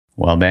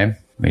Well, babe,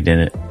 we did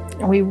it.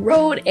 We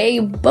wrote a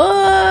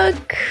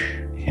book.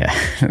 Yeah,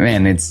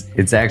 man,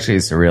 it's actually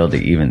surreal to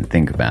even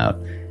think about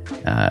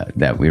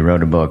that we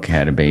wrote a book,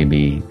 had a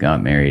baby,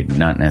 got married,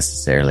 not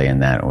necessarily in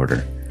that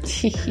order.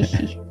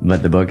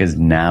 But the book is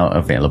now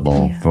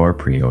available for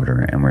pre-order,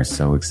 and we're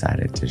so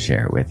excited to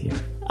share it with you.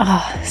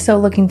 Oh, so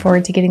looking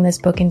forward to getting this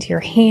book into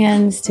your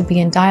hands, to be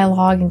in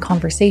dialogue and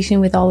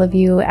conversation with all of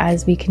you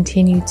as we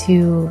continue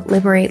to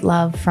liberate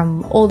love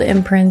from old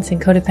imprints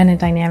and codependent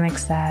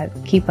dynamics that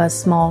keep us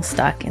small,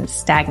 stuck, and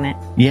stagnant.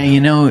 Yeah,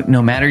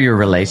 no matter your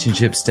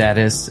relationship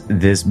status,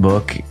 this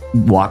book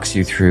walks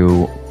you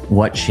through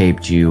what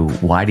shaped you,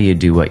 why do you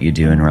do what you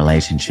do in a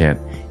relationship.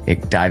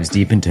 It dives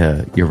deep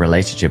into your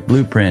relationship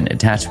blueprint,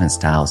 attachment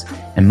styles,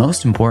 and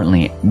most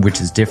importantly,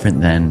 which is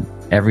different than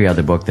every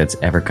other book that's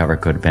ever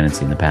covered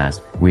codependency in the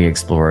past, we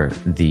explore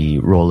the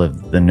role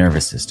of the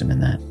nervous system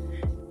in that.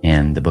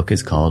 And the book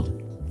is called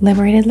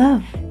Liberated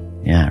Love.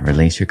 Yeah,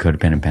 release your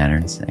codependent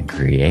patterns and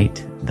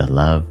create the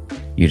love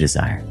you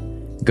desire.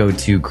 Go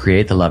to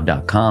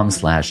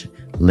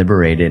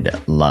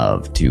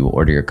createthelove.com/liberatedlove to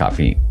order your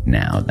copy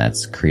now.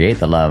 That's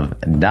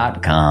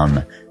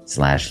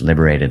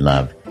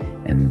createthelove.com/liberatedlove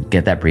and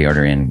get that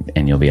pre-order in,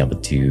 and you'll be able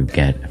to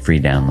get a free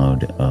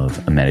download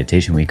of a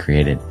meditation we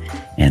created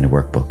and a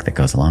workbook that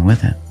goes along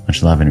with it.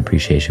 Much love and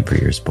appreciation for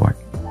your support.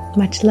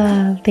 Much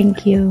love.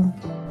 Thank you.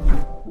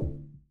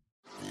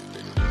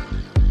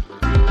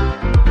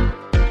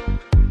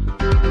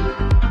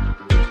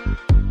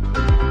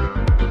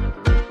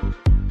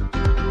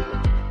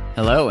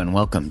 Hello and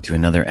welcome to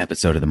another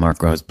episode of the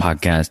Mark Rose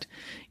podcast.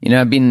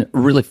 I've been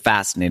really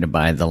fascinated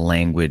by the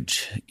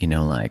language,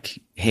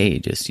 like, hey,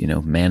 just,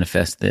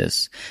 manifest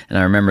this. And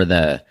I remember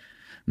the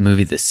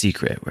movie The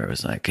Secret where it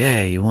was like,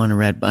 hey, you want a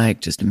red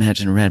bike? Just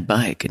imagine a red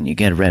bike and you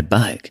get a red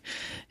bike.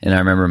 And I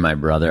remember my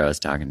brother, I was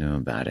talking to him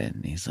about it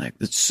and he's like,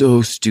 that's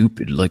so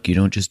stupid. Like, you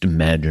don't just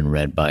imagine a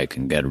red bike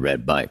and get a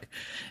red bike.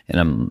 And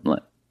I'm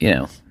like,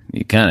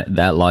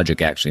 that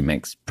logic actually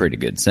makes pretty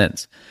good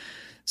sense.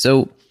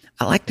 So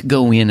I like to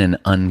go in and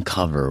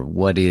uncover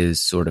what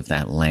is sort of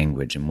that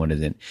language and what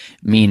does it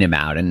mean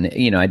about. And,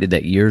 I did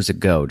that years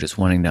ago, just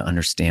wanting to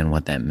understand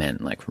what that meant,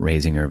 like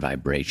raising your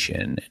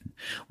vibration and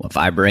what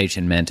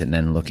vibration meant, and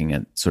then looking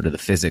at sort of the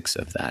physics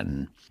of that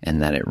and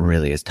that it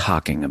really is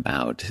talking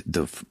about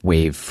the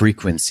wave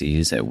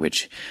frequencies at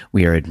which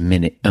we are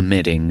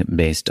emitting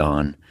based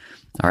on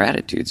our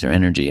attitudes, our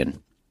energy. And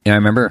I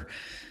remember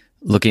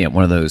looking at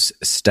one of those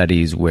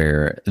studies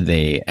where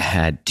they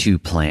had two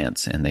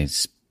plants and they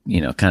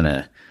kind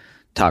of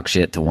talk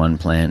shit to one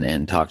plant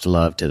and talk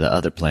love to the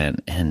other plant.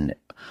 And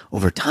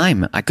over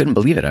time, I couldn't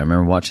believe it. I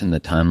remember watching the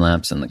time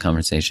lapse and the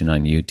conversation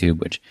on YouTube,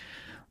 which,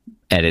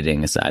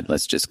 editing aside,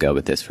 let's just go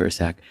with this for a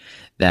sec,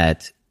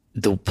 that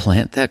the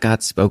plant that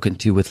got spoken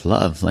to with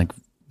love, like,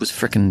 was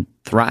freaking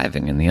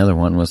thriving. And the other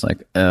one was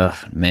like, ugh,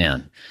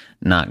 man,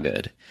 not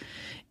good.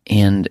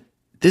 And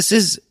this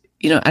is,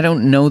 I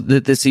don't know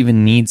that this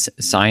even needs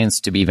science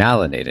to be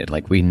validated.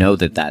 Like, we know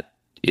that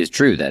is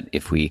true, that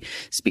if we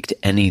speak to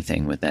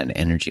anything with that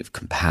energy of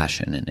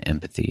compassion and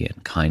empathy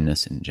and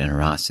kindness and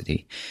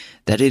generosity,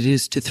 that it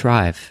is to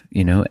thrive.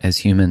 As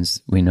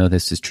humans, we know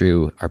this is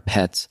true. Our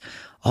pets,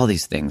 all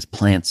these things,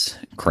 plants,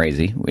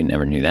 crazy. We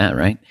never knew that,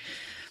 right?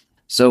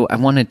 So I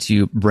wanted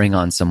to bring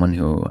on someone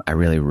who I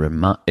really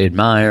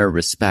admire,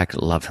 respect,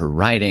 love her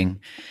writing,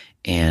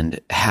 and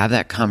have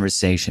that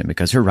conversation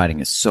because her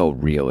writing is so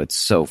real. It's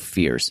so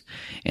fierce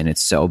and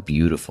it's so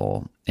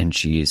beautiful. And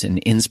she's an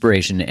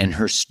inspiration and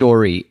her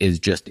story is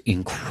just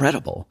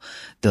incredible.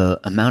 The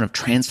amount of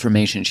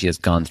transformation she has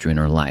gone through in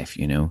her life,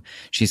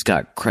 she's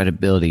got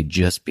credibility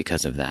just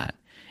because of that.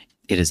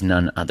 It is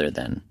none other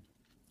than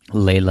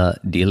Lalah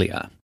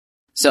Delia.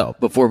 So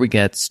before we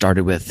get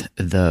started with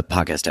the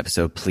podcast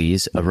episode,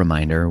 please, a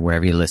reminder,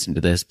 wherever you listen to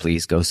this,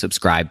 please go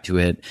subscribe to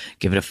it,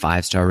 give it a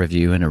 5-star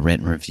review and a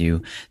written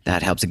review.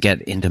 That helps it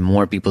get into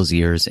more people's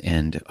ears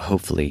and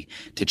hopefully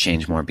to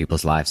change more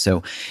people's lives.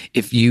 So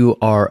if you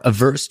are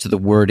averse to the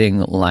wording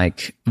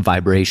like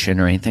vibration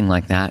or anything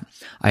like that,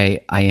 I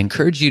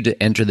encourage you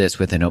to enter this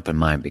with an open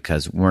mind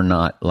because we're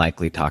not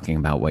likely talking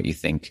about what you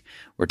think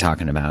we're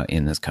talking about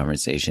in this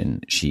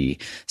conversation. She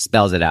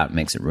spells it out and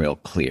makes it real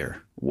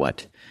clear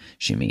what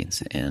she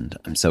means. And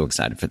I'm so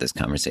excited for this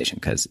conversation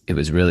because it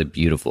was really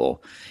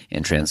beautiful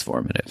and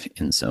transformative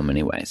in so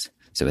many ways.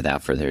 So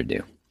without further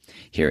ado,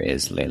 here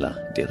is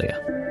Lalah Delia.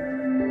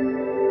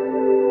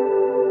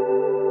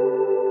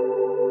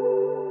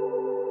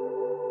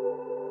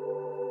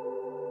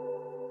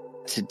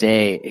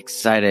 Today,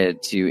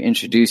 excited to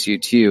introduce you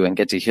to and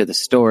get to hear the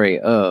story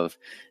of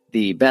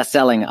the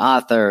best-selling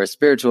author,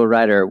 spiritual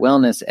writer,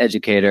 wellness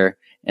educator,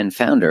 and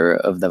founder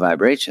of the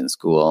Vibration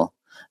School,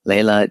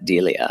 Lalah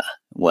Delia.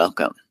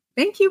 Welcome.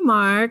 Thank you,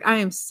 Mark. I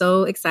am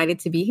so excited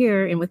to be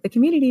here and with the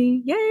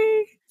community.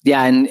 Yay!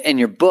 Yeah, and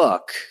your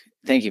book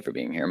Thank you for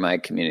being here. My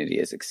community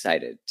is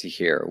excited to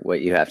hear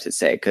what you have to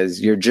say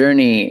because your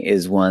journey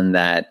is one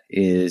that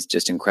is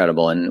just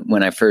incredible. And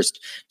when I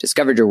first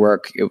discovered your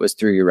work, it was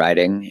through your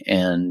writing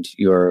and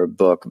your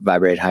book,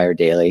 Vibrate Higher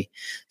Daily.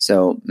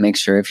 So make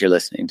sure if you're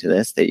listening to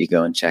this that you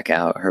go and check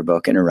out her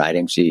book and her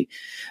writing.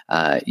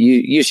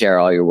 You share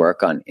all your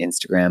work on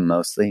Instagram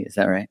mostly. Is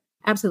that right?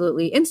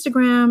 Absolutely.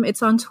 Instagram,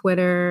 it's on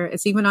Twitter.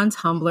 It's even on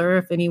Tumblr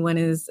if anyone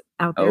is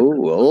out there.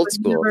 Oh, old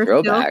school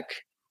throwback.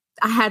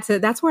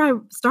 That's where I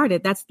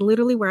started. That's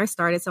literally where I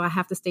started. So I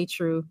have to stay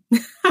true.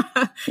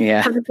 Yeah.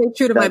 I have to stay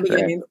true to my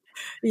beginnings.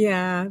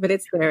 Yeah, but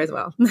it's there as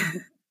well.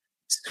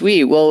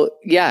 Sweet. Well,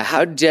 yeah.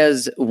 How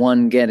does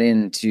one get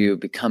into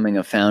becoming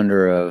a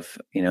founder of,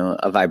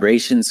 a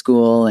vibration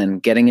school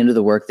and getting into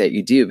the work that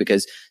you do?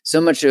 Because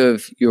so much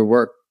of your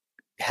work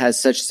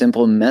has such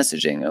simple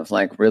messaging of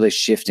like really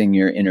shifting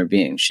your inner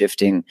being,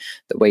 shifting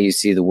the way you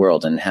see the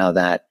world and how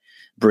that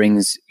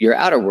brings your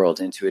outer world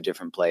into a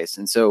different place.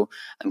 And so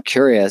I'm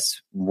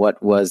curious,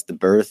 what was the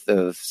birth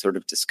of sort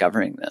of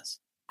discovering this?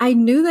 I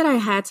knew that I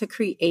had to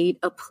create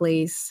a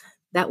place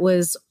that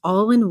was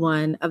all in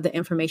one of the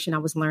information I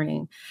was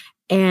learning.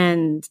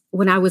 And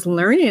when I was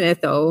learning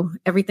it, though,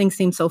 everything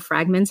seemed so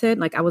fragmented.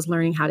 Like I was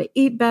learning how to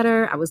eat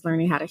better. I was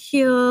learning how to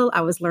heal. I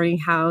was learning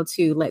how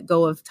to let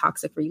go of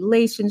toxic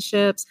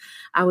relationships.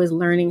 I was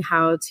learning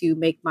how to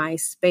make my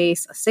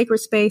space a sacred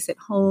space at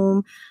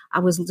home. I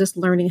was just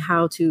learning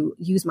how to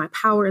use my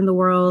power in the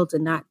world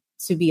and not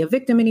to be a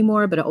victim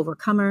anymore, but an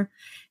overcomer.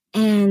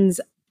 And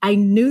I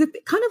knew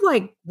that kind of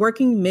like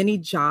working many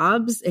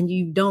jobs and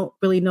you don't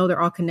really know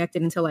they're all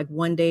connected until like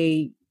one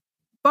day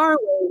far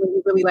away when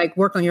you really like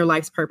work on your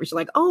life's purpose. You're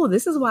like, oh,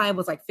 this is why it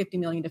was like 50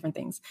 million different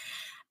things.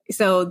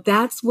 So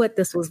that's what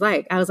this was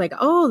like. I was like,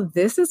 oh,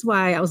 this is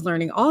why I was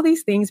learning all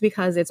these things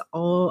because it's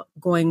all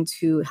going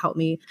to help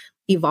me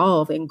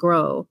evolve and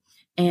grow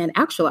and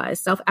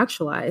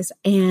self-actualize.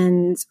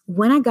 And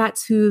when I got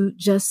to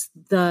just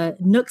the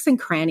nooks and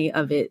cranny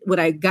of it, when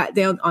I got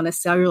down on a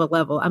cellular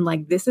level, I'm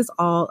like, this is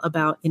all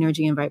about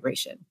energy and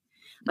vibration.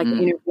 Like the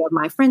energy of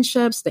my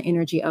friendships, the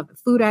energy of the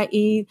food I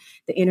eat,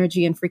 the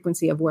energy and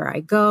frequency of where I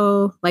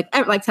go. Like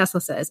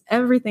Tesla says,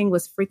 everything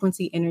was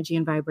frequency, energy,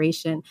 and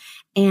vibration.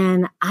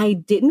 And I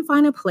didn't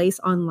find a place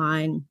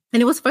online.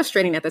 And it was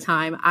frustrating at the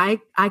time. I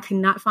could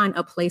not find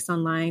a place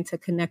online to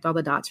connect all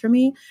the dots for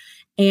me.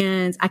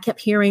 And I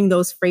kept hearing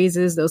those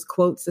phrases, those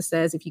quotes that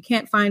says, if you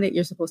can't find it,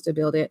 you're supposed to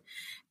build it.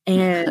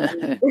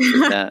 And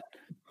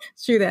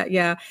true that.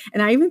 Yeah.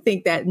 And I even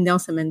think that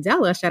Nelson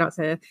Mandela, shout out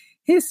to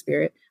his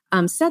spirit,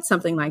 said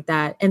something like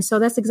that. And so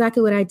that's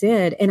exactly what I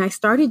did. And I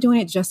started doing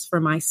it just for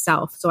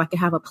myself so I could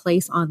have a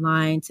place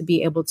online to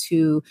be able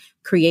to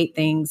create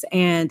things.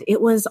 And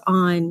it was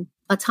on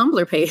a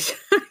Tumblr page.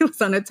 It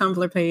was on a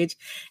Tumblr page.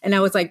 And I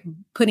was like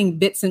putting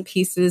bits and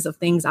pieces of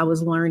things I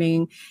was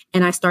learning.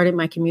 And I started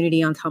my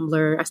community on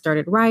Tumblr. I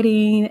started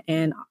writing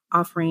and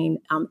offering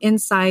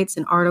insights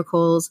and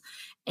articles.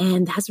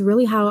 And that's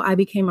really how I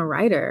became a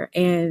writer.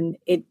 And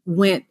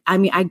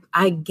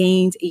I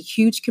gained a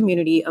huge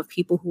community of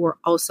people who were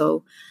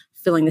also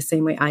feeling the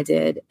same way I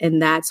did.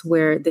 And that's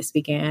where this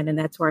began. And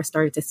that's where I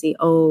started to see,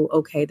 oh,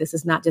 okay, this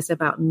is not just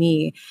about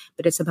me,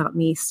 but it's about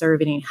me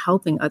serving and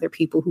helping other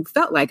people who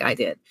felt like I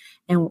did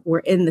and were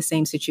in the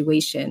same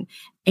situation.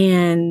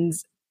 And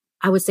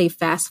I would say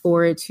fast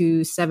forward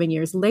to 7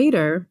 years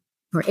later,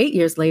 or 8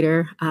 years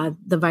later,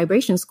 the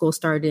Vibration School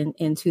started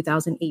in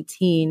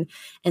 2018.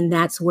 And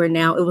that's where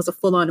now it was a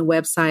full-on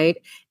website.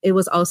 It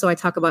was also, I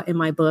talk about in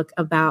my book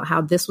about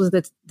how this was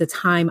the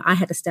time I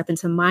had to step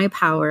into my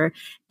power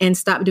and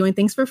stop doing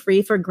things for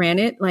free. For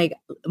granted, like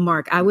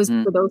Mark, I was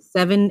for those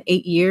 7-8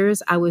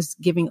 years, I was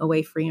giving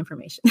away free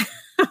information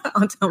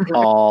on Tumblr.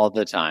 All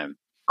the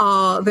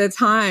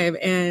time.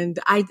 And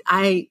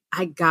I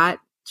got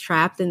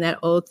trapped in that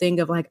old thing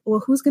of like, well,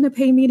 who's going to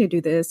pay me to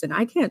do this? And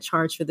I can't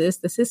charge for this.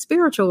 This is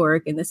spiritual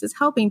work and this is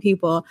helping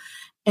people.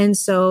 And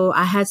so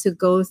I had to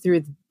go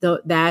through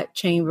that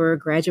chamber,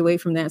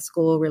 graduate from that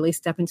school, really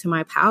step into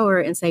my power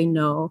and say,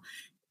 no.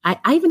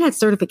 I even had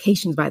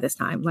certifications by this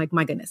time, like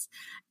my goodness.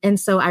 And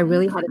so I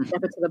really had to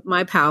step into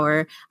my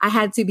power. I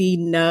had to be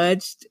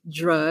nudged,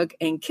 drugged,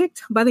 and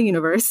kicked by the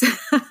universe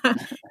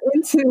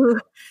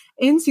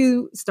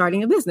into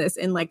starting a business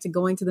and like to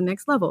going to the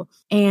next level.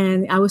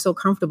 And I was so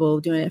comfortable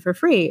doing it for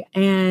free.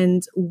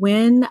 And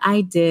when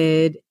I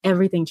did,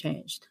 everything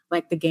changed.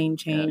 Like the game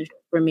changed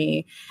for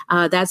me.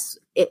 That's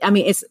it. I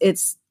mean,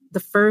 it's the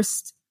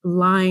first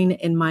line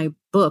in my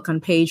book on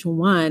page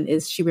 1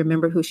 is she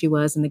remembered who she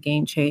was and the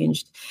game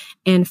changed.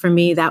 And for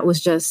me, that's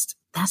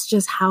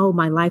just how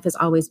my life has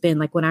always been.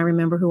 Like when I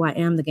remember who I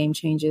am, the game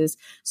changes.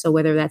 So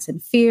whether that's in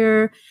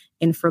fear,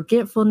 in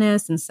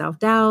forgetfulness and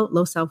self-doubt,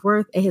 low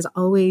self-worth, it has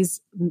always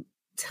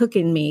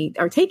taken me,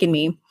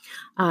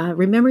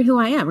 remembering who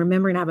I am,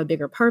 remembering I have a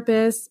bigger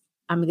purpose.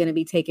 I'm going to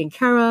be taken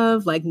care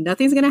of. Like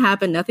nothing's going to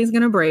happen. Nothing's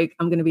going to break.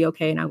 I'm going to be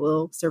okay. And I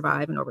will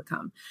survive and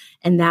overcome.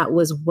 And that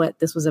was what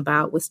this was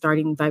about with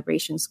starting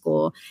Vibration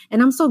School.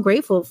 And I'm so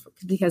grateful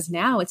because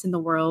now it's in the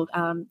world.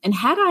 And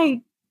had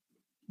I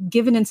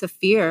given into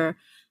fear,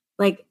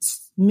 like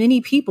many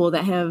people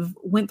that have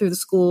went through the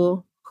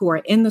school, who are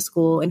in the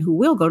school and who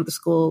will go to the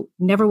school,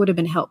 never would have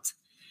been helped.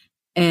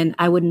 And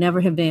I would never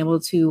have been able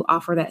to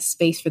offer that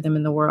space for them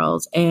in the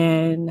world.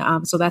 And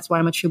so that's why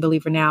I'm a true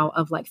believer now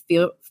of like,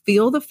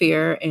 feel the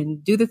fear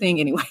and do the thing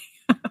anyway.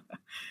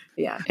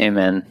 Yeah.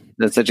 Amen.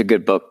 That's such a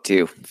good book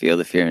too. Feel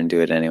the fear and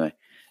do it anyway.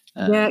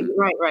 Yeah.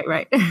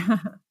 Right.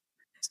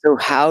 So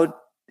how,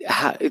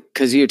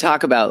 because you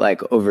talk about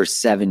like over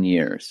 7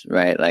 years,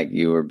 right? Like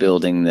you were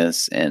building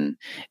this and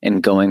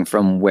going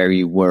from where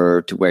you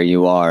were to where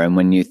you are. And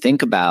when you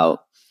think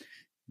about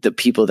the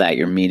people that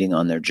you're meeting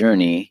on their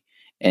journey,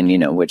 and, you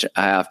know, which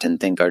I often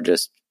think are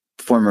just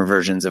former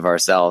versions of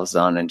ourselves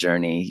on a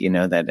journey, you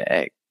know,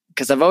 that,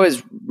 because I've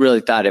always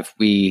really thought if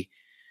we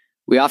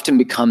often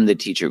become the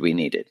teacher we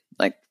needed.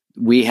 Like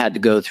we had to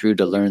go through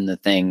to learn the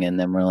thing. And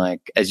then we're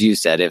like, as you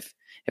said, if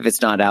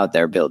it's not out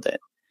there, build it.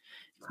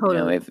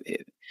 Totally. You know,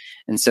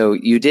 and so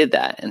you did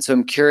that. And so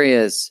I'm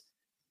curious,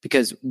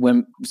 because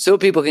so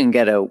people can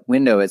get a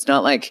window, it's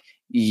not like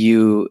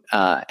you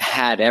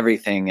had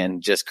everything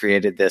and just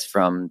created this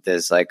from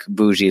this like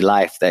bougie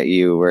life that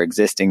you were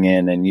existing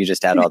in and you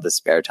just had all this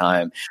spare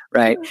time,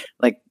 right?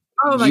 Like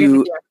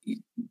goodness, yeah.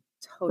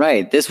 Totally.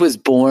 Right. This was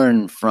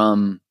born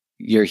from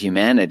your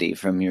humanity,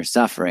 from your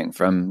suffering,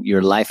 from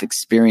your life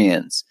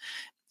experience.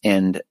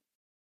 And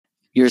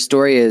your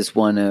story is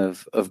one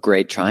of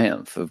great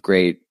triumph, of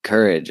great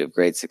courage, of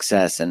great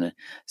success. And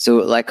so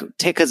like,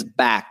 take us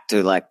back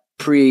to like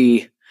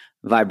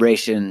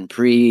pre-vibration,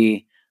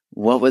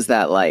 what was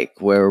that like?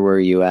 Where were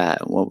you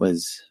at? What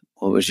was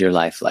your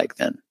life like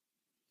then?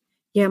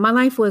 Yeah, my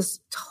life was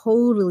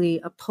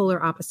totally a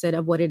polar opposite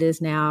of what it is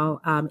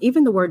now.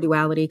 Even the word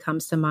duality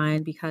comes to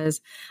mind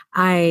because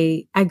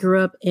I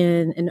grew up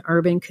in an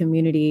urban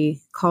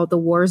community called the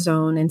War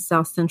Zone in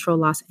South Central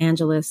Los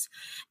Angeles.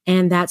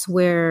 And that's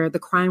where the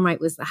crime rate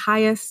was the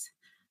highest.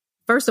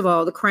 First of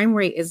all, the crime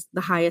rate is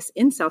the highest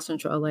in South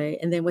Central LA.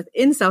 And then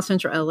within South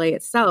Central LA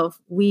itself,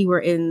 we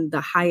were in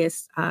the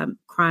highest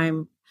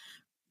crime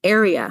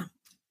area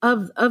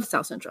of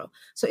South Central.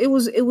 So it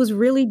was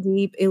really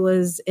deep. It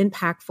was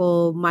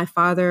impactful. My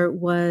father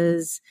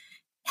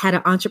had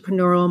an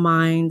entrepreneurial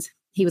mind.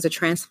 He was a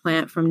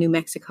transplant from New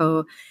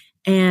Mexico.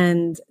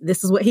 And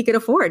this is what he could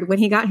afford when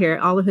he got here.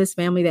 All of his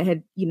family that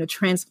had,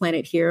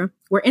 transplanted here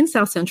were in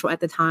South Central at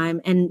the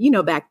time. And,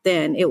 back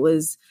then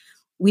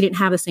we didn't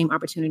have the same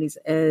opportunities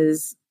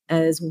as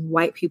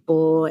white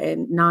people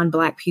and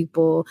non-Black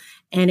people.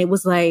 And it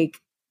was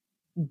like,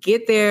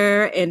 get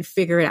there and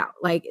figure it out.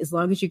 Like, as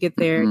long as you get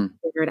there,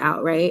 figure it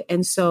out. Right.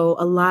 And so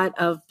a lot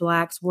of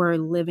Blacks were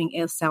living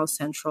in South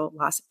Central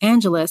Los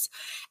Angeles.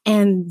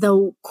 And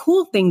the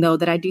cool thing, though,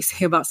 that I do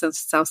say about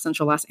South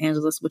Central Los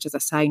Angeles, which is a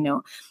side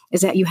note,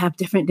 is that you have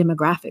different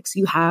demographics.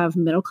 You have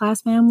middle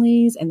class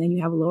families and then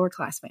you have lower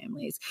class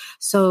families.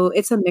 So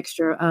it's a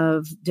mixture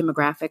of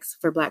demographics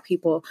for Black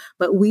people.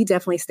 But we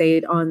definitely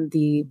stayed on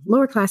the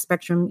lower class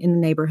spectrum in the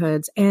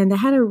neighborhoods. And that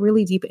had a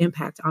really deep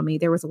impact on me.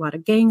 There was a lot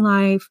of gang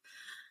life,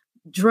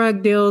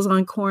 drug deals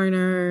on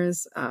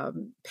corners,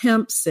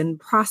 pimps and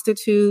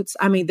prostitutes.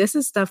 I mean, this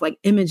is stuff like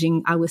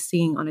imaging I was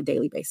seeing on a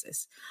daily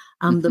basis.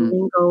 The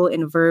lingo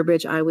and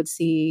verbiage I would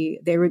see,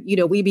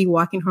 we'd be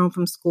walking home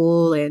from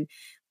school and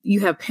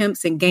you have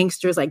pimps and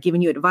gangsters like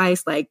giving you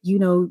advice, like,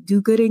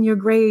 do good in your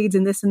grades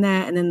and this and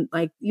that. And then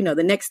like,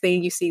 the next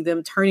thing you see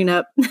them turning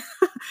up,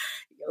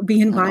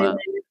 being violent,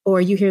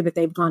 or you hear that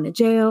they've gone to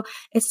jail.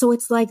 It's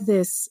like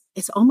this,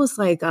 it's almost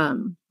like,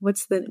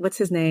 what's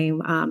his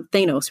name?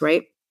 Thanos,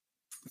 right?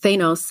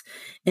 Thanos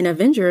in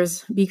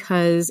Avengers,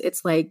 because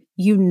it's like,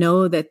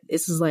 that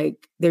this is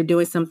like they're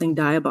doing something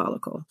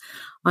diabolical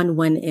on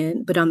one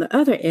end, but on the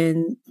other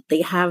end,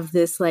 they have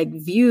this like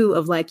view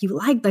of like,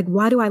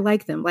 why do I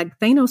like them? Like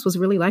Thanos was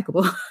really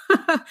likable.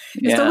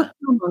 Yeah. So was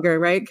Killmonger,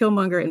 right?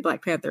 Killmonger in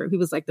Black Panther, he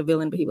was like the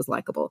villain, but he was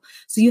likable.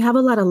 So you have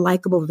a lot of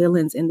likable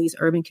villains in these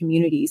urban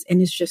communities.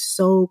 And it's just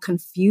so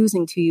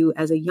confusing to you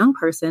as a young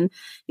person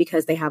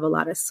because they have a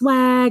lot of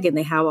swag and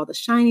they have all the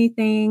shiny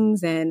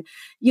things and,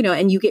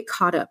 and you get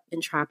caught up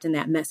and trapped in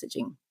that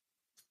messaging.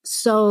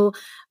 So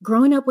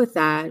growing up with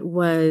that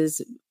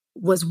was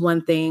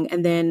one thing.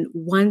 And then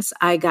once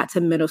I got to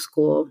middle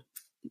school,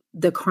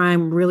 the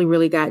crime really,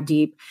 really got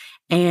deep.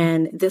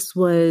 And this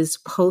was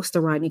post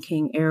the Rodney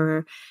King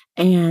era.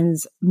 And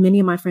many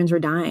of my friends were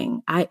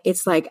dying.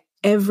 It's like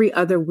every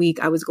other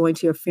week I was going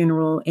to a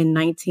funeral in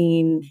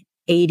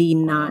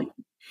 1989,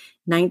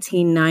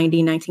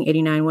 1990,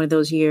 1989, one of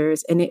those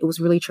years. And it was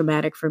really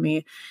traumatic for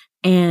me.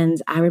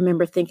 And I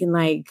remember thinking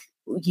like,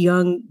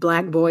 young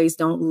Black boys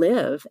don't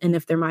live. And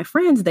if they're my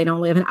friends, they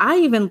don't live. And I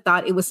even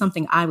thought it was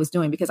something I was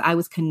doing because I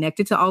was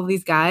connected to all of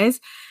these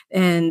guys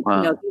and,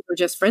 they were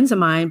just friends of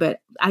mine. But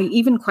I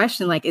even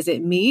questioned, like, is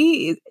it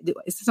me? Is there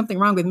something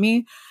wrong with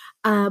me?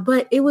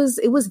 But it was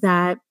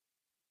that.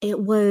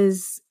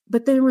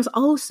 But there was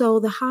also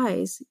the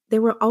highs.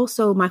 There were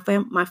also,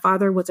 my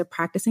father was a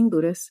practicing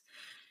Buddhist.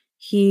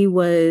 He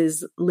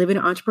was living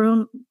an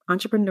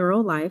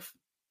entrepreneurial life.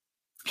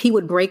 he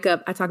would break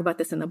up. I talk about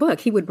this in the book.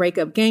 He would break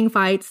up gang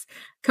fights,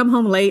 come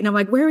home late. And I'm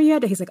like, where are you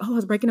at? He's like, oh, I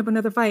was breaking up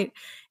another fight.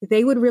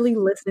 They would really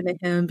listen to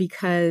him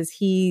because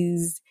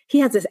he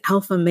has this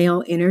alpha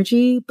male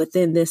energy, but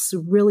then this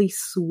really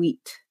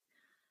sweet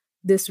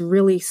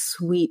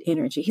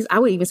energy. I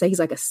would even say he's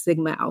like a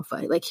Sigma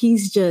alpha. Like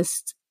he's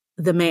just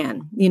the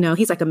man,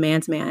 he's like a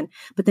man's man,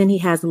 but then he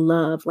has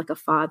love like a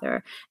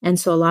father. And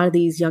so a lot of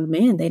these young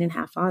men, they didn't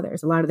have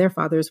fathers. A lot of their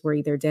fathers were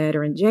either dead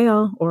or in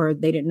jail, or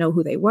they didn't know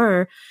who they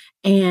were.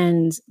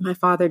 And my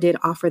father did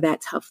offer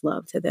that tough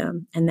love to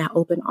them and that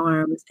open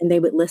arms, and they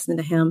would listen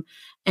to him.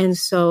 And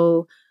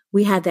so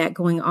we had that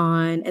going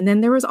on. And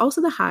then there was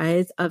also the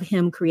highs of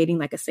him creating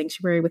like a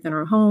sanctuary within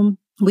our home.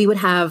 We would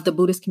have the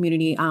Buddhist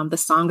community, the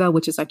Sangha,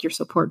 which is like your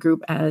support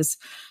group as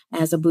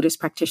a Buddhist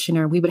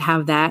practitioner. We would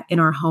have that in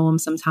our home.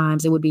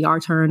 Sometimes it would be our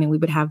turn and we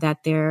would have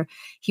that there.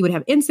 He would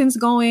have incense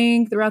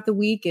going throughout the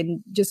week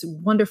and just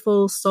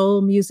wonderful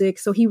soul music.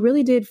 So he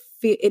really did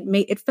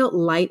it felt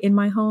light in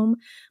my home.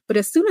 But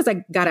as soon as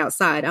I got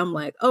outside, I'm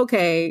like,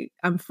 okay,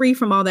 I'm free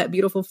from all that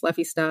beautiful,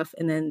 fluffy stuff.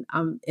 And then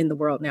I'm in the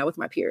world now with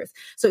my peers.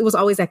 So it was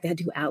always like that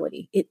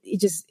duality. It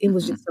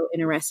was just so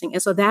interesting.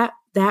 And so that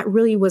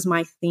really was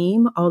my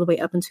theme all the way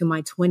up into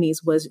my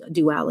 20s was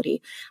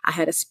duality. I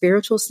had a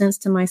spiritual sense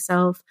to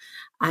myself.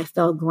 I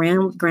felt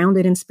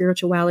grounded in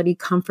spirituality,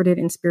 comforted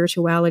in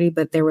spirituality,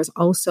 but there was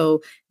also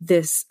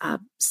this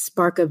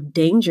spark of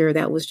danger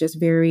that was just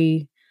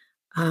very,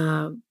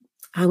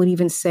 I would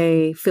even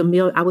say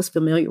familiar. I was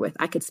familiar with.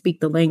 I could speak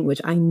the language.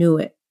 I knew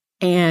it.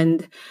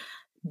 And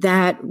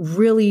that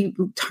really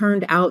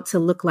turned out to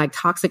look like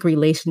toxic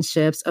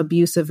relationships,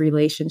 abusive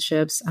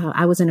relationships.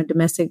 I was in a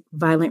domestic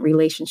violent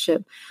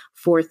relationship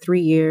for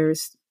 3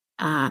 years.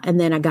 And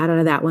then I got out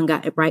of that one,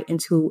 got right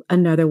into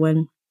another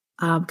one,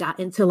 got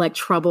into like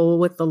trouble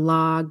with the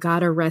law,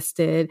 got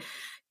arrested,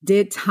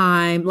 did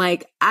time.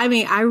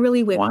 I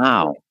really went.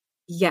 Wow.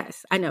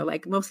 Yes, I know.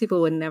 Like most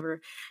people would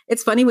never.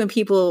 It's funny when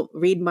people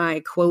read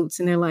my quotes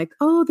and they're like,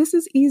 "Oh, this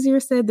is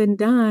easier said than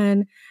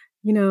done."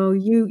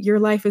 Your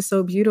life is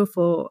so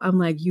beautiful. I'm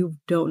like, you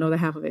don't know the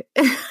half of it.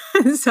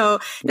 So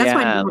that's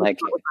why I with my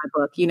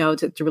book,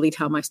 to really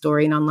tell my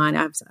story. And online,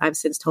 I've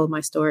since told my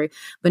story.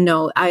 But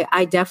no,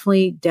 I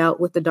definitely dealt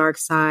with the dark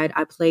side.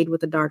 I played with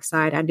the dark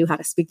side. I knew how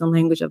to speak the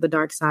language of the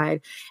dark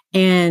side.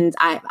 And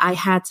I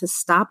had to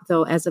stop,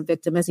 though, as a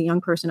victim. As a young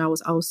person, I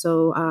was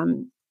also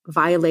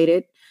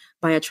violated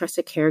by a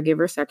trusted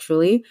caregiver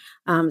sexually,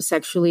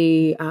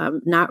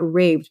 not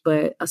raped,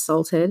 but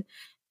assaulted.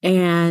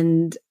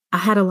 And I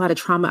had a lot of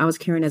trauma I was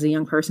carrying as a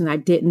young person. I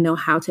didn't know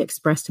how to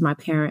express to my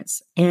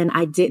parents. And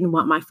I didn't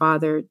want my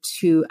father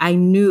I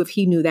knew if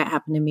he knew that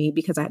happened to me,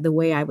 because the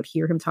way I would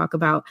hear him talk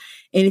about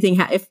anything,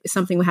 if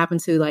something would happen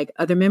to like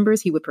other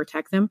members, he would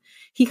protect them.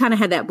 He kind of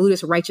had that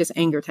Buddhist righteous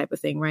anger type of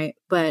thing, right?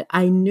 But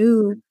I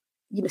knew,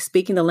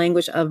 speaking the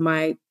language of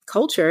my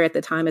culture at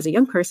the time as a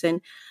young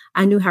person,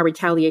 I knew how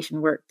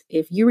retaliation worked.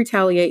 If you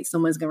retaliate,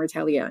 someone's going to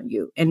retaliate on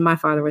you. And my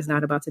father was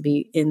not about to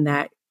be in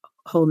that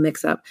whole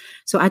mix up.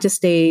 So I just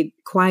stayed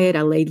quiet.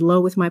 I laid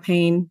low with my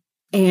pain,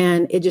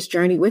 and it just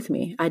journeyed with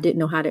me. I didn't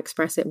know how to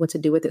express it, what to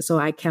do with it. So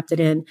I kept it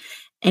in.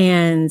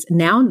 And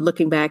now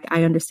looking back,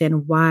 I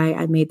understand why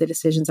I made the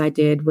decisions I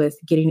did with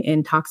getting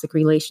in toxic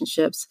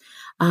relationships.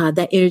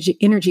 That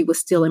energy was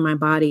still in my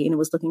body, and it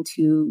was looking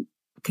to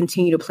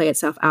continue to play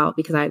itself out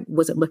because I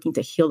wasn't looking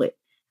to heal it.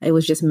 It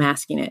was just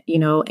masking it,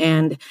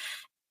 and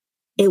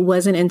it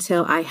wasn't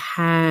until I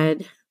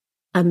had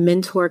a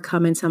mentor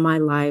come into my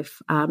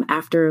life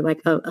after like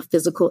a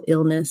physical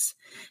illness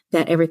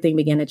that everything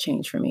began to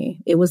change for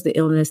me. It was the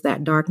illness,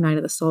 that dark night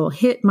of the soul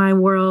hit my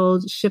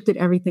world, shifted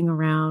everything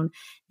around.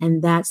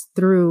 And that's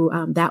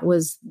that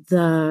was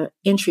the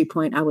entry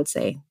point, I would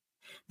say.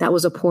 That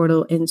was a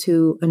portal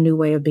into a new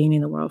way of being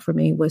in the world for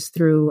me, was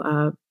through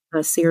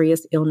a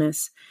serious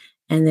illness.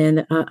 And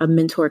then a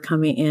mentor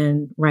coming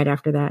in right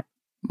after that.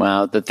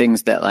 Wow. The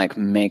things that like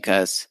make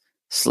us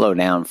slow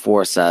down,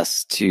 force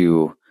us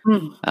to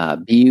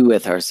be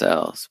with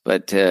ourselves,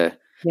 but to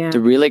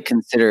really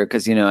consider,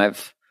 because,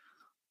 I've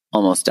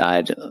almost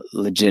died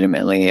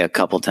legitimately a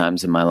couple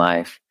times in my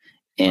life.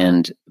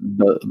 And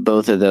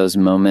both of those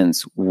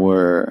moments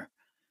were,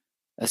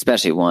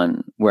 especially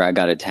one where I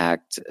got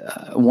attacked.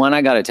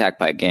 I got attacked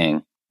by a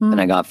gang and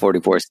I got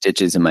 44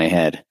 stitches in my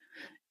head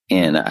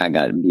and I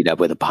got beat up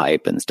with a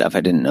pipe and stuff.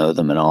 I didn't know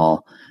them at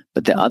all.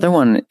 But the other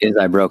one is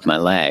I broke my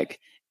leg.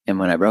 And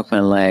when I broke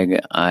my leg,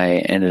 I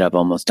ended up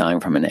almost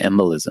dying from an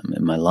embolism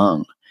in my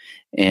lung.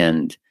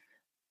 And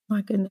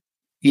my goodness.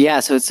 Yeah,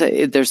 so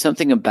there's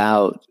something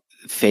about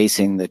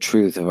facing the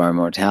truth of our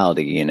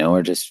mortality,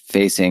 or just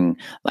facing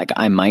like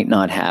I might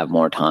not have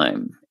more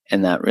time.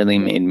 And that really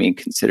made me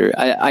consider,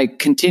 I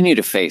continue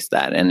to face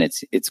that, and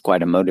it's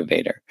quite a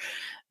motivator.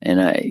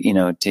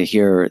 And to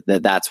hear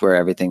that that's where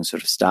everything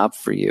sort of stopped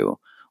for you.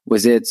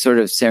 Was it sort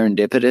of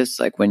serendipitous,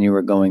 like when you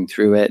were going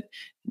through it,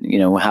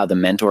 how the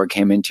mentor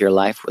came into your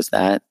life? Was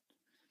that,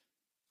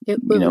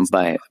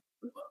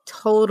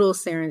 total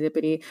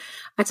serendipity.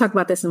 I talk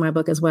about this in my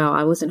book as well.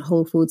 I was in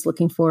Whole Foods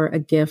looking for a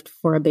gift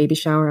for a baby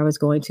shower I was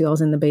going to. I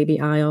was in the baby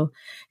aisle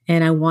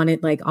and I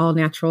wanted like all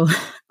natural,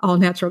 all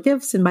natural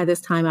gifts. And by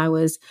this time I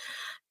was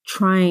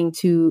trying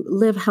to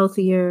live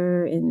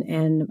healthier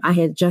and I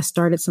had just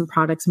started some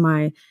products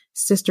my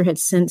sister had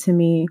sent to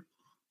me.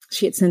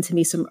 She had sent to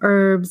me some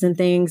herbs and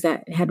things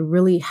that had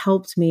really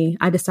helped me.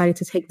 I decided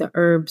to take the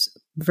herbs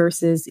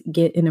versus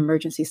get an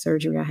emergency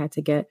surgery I had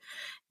to get,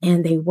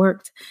 and they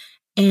worked.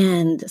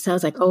 And so I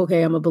was like, oh,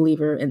 okay, I'm a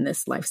believer in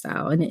this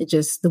lifestyle. And it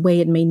just, the way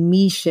it made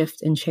me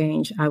shift and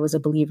change, I was a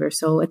believer.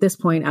 So at this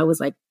point, I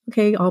was like,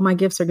 okay, all my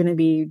gifts are going to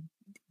be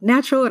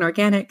natural and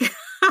organic.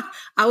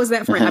 I was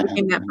that friend. I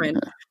became that friend.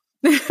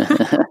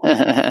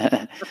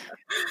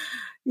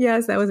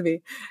 Yes, that was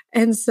me.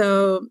 And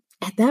so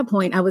at that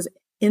point, I was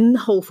in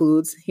Whole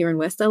Foods here in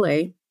West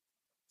LA.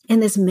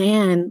 And this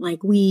man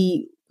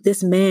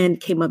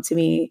came up to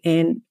me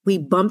and we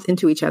bumped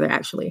into each other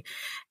actually.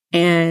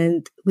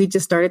 And we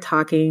just started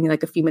talking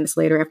like a few minutes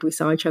later after we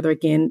saw each other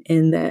again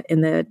in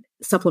the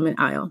supplement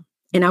aisle.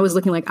 And I was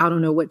looking like, I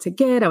don't know what to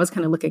get. I was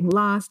kind of looking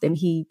lost. And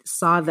he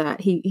saw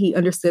that, he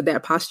understood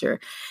that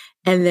posture.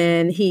 And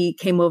then he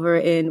came over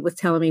and was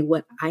telling me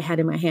what I had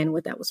in my hand,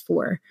 what that was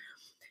for.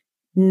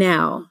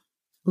 Now,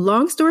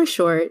 long story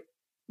short,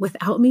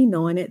 without me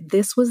knowing it,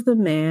 this was the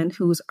man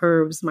whose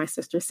herbs my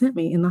sister sent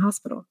me in the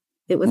hospital.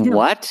 It was him.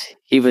 What?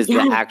 He was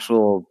the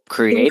actual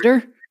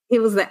creator? It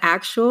was the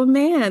actual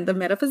man, the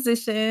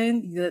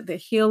metaphysician, the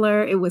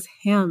healer. It was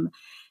him.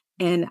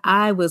 And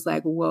I was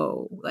like,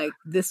 whoa, like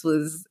this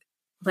was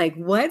like,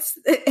 what?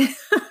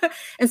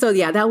 And so,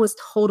 yeah, that was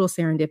total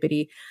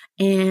serendipity.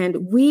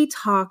 And we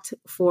talked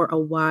for a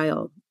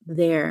while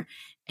there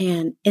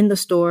and in the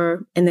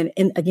store and then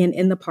again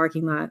in the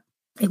parking lot.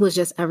 It was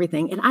just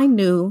everything. And I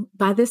knew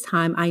by this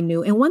time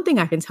and one thing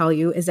I can tell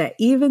you is that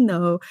even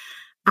though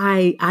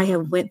I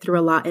have went through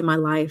a lot in my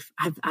life,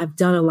 I've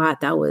done a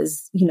lot that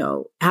was,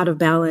 out of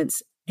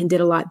balance and did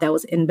a lot that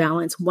was in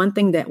balance. One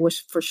thing that was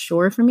for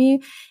sure for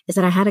me is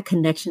that I had a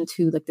connection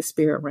to like the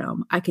spirit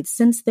realm. I could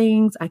sense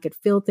things, I could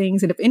feel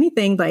things. And if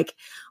anything, like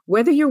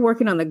whether you're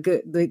working on the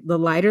good, the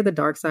light or the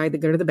dark side, the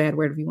good or the bad,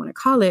 whatever you want to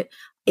call it,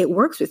 it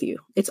works with you.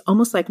 It's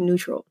almost like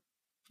neutral.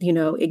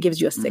 It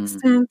gives you a sixth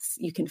sense.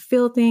 You can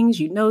feel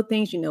things, you know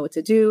what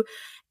to do.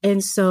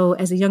 And so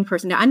as a young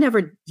person, now I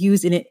never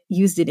used it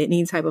in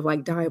any type of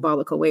like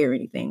diabolical way or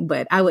anything,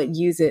 but I would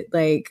use it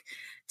like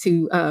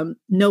to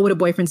know what a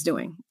boyfriend's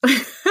doing.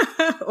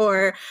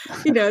 Or,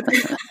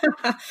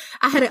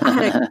 I had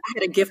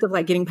a gift of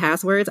like getting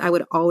passwords. I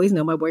would always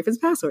know my boyfriend's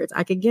passwords.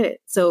 I could get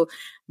it. So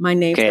my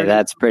name. Okay,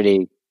 that's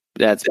pretty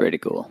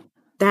cool.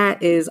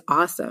 That is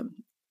awesome.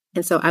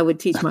 And so I would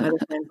teach my other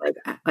friends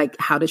like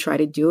how to try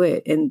to do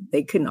it, and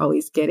they couldn't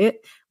always get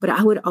it, but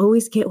I would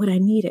always get what I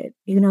needed.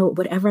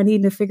 Whatever I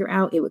needed to figure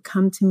out, it would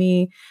come to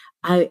me.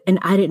 I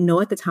didn't know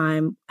at the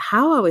time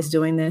how I was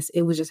doing this.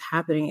 It was just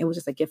happening. It was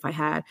just a gift I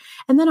had.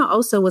 And then I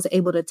also was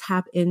able to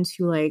tap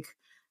into like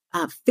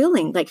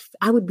feeling like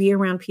I would be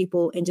around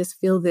people and just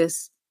feel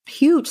this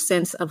huge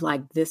sense of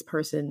like, this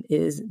person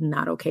is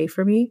not okay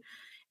for me.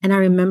 And I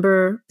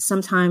remember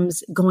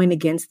sometimes going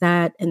against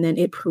that and then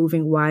it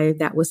proving why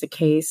that was the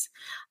case.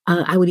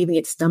 I would even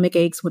get stomach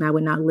aches when I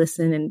would not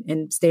listen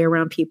and stay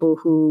around people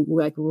who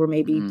were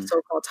maybe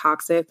so-called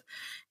toxic.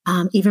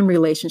 Even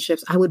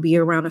relationships, I would be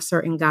around a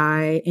certain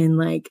guy and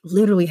like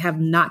literally have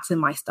knots in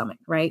my stomach,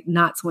 right?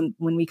 Knots when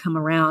we come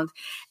around.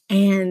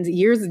 And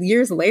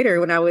years later,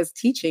 when I was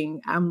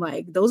teaching, I'm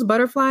like, those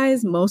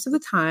butterflies most of the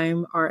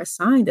time are a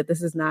sign that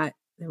this is not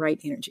the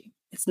right energy.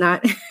 It's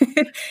not,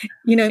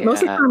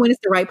 most of the time when it's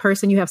the right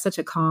person, you have such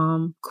a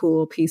calm,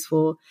 cool,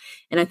 peaceful.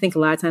 And I think a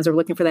lot of times we're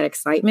looking for that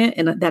excitement,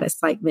 and that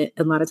excitement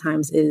a lot of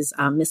times is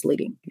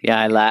misleading. Yeah,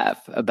 I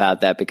laugh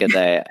about that because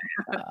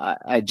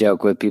I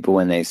joke with people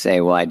when they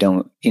say, well, I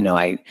don't,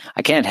 I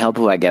can't help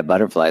who I get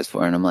butterflies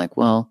for. And I'm like,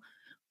 well,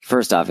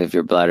 first off, if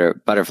your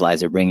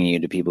butterflies are bringing you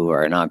to people who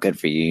are not good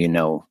for you,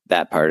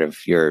 that part of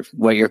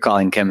what you're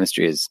calling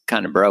chemistry is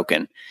kind of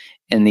broken.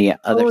 And the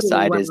other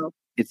side is,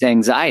 it's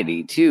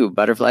anxiety too.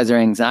 Butterflies are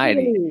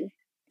anxiety.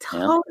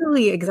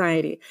 Totally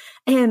anxiety.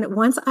 And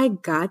once I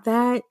got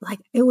that, like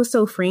it was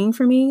so freeing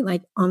for me,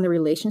 like on the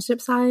relationship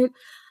side,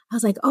 I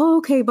was like, oh,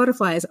 okay,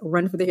 butterflies,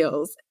 run for the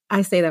hills.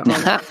 I say that all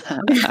the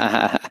time.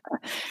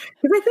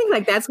 Because I think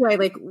like that's why,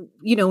 like,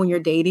 when you're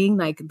dating,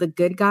 like the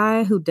good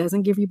guy who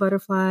doesn't give you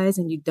butterflies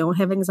and you don't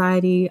have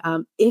anxiety,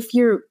 if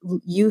you're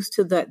used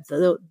to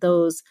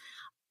those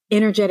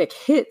energetic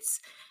hits,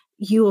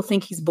 you will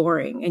think he's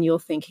boring and you'll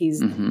think he's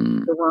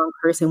the wrong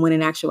person, when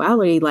in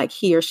actuality, like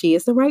he or she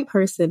is the right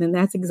person. And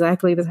that's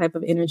exactly the type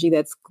of energy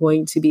that's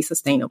going to be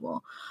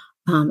sustainable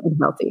and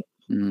healthy.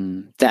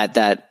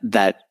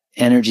 That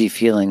energy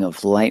feeling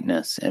of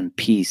lightness and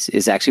peace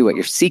is actually what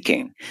you're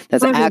seeking.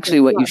 That's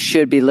actually what you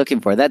should be looking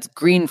for. That's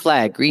green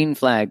flag, green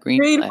flag,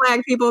 green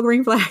flag, people,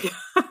 green flag.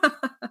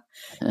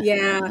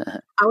 Yeah.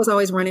 I was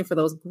always running for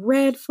those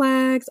red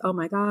flags. Oh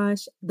my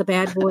gosh. The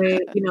bad boy,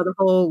 the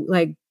whole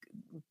like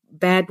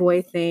bad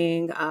boy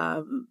thing,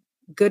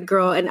 good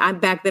girl.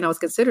 And back then I was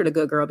considered a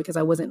good girl because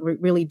I wasn't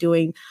really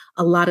doing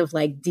a lot of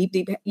like deep,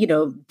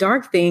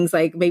 dark things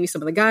like maybe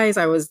some of the guys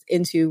I was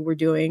into were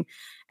doing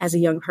as a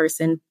young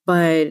person.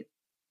 But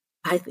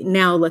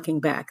now looking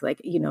back,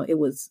 like,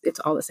 it's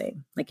all the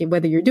same. Like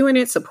whether you're doing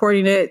it,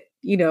 supporting it,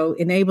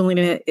 enabling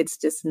it, it's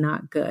just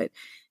not good.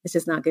 It's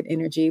just not good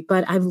energy.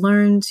 But I've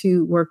learned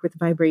to work with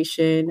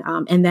vibration.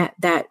 And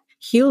that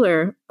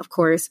healer, of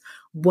course,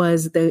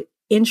 was the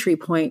entry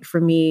point for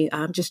me,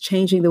 just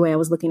changing the way I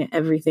was looking at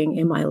everything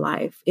in my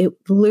life. It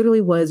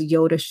literally was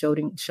Yoda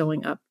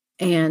showing up.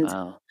 And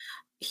Wow.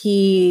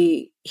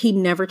 he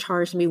never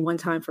charged me one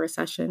time for a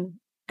session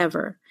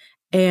ever.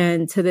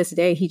 And to this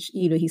day,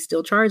 he's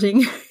still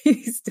charging.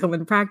 He's still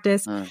in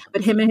practice.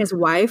 But him and his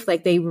wife,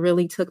 like they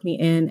really took me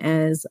in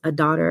as a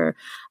daughter,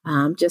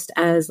 just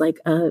as like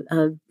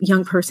a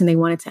young person they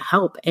wanted to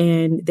help.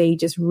 And they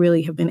just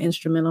really have been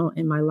instrumental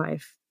in my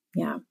life.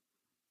 Yeah.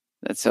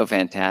 That's so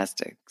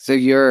fantastic. So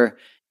you're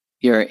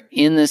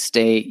in the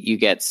state, you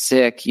get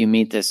sick, you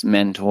meet this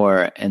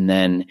mentor, and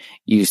then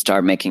you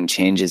start making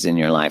changes in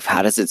your life.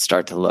 How does it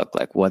start to look?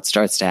 Like what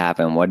starts to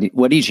happen? What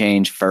do you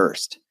change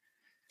first?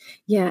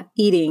 Yeah,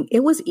 eating.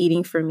 It was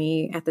eating for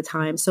me at the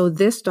time. So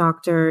this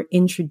doctor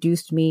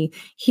introduced me.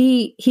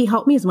 He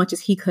helped me as much as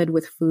he could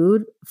with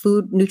food.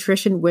 Food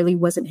nutrition really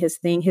wasn't his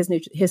thing.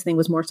 His thing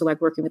was more so like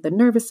working with the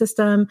nervous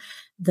system,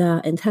 the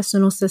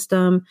intestinal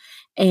system.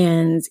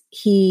 And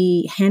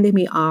he handed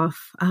me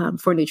off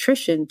for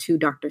nutrition to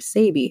Dr.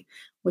 Sebi,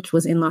 which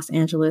was in Los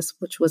Angeles,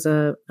 which was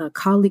a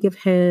colleague of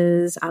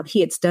his.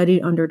 He had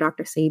studied under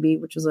Dr. Sebi,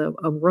 which was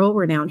a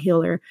world-renowned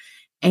healer.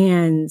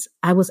 And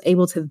I was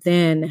able to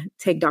then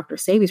take Dr.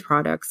 Sebi's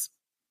products.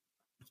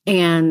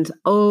 And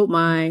oh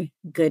my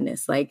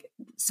goodness,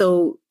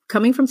 so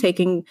coming from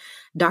taking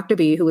Dr.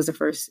 B, who was the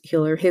first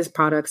healer, his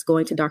products,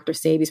 going to Dr.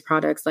 Sebi's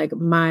products, like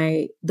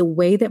the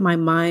way that my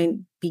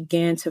mind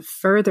began to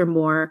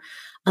furthermore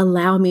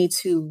allow me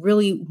to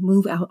really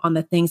move out on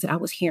the things that I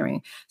was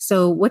hearing.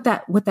 So what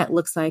that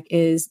looks like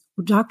is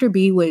Dr.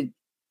 B would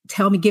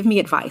give me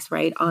advice,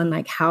 right, on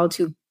like how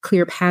to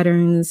clear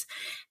patterns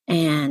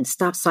and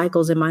stop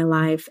cycles in my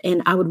life.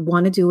 And I would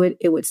want to do it.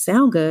 It would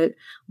sound good,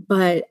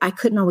 but I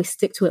couldn't always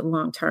stick to it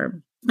long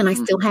term. And I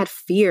still had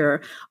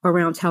fear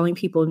around telling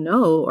people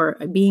no, or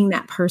being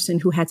that person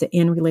who had to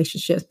end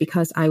relationships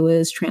because I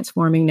was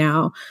transforming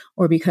now,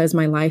 or because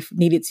my life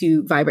needed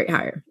to vibrate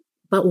higher.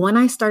 But when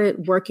I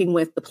started working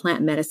with the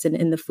plant medicine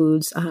in the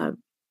foods, the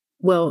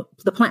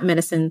plant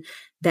medicine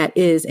that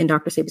is in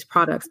Dr. Sebi's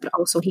products, but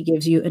also he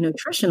gives you a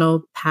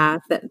nutritional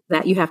path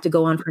that you have to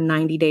go on for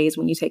 90 days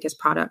when you take his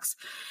products.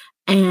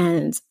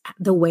 And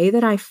the way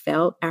that I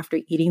felt after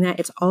eating that,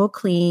 it's all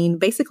clean.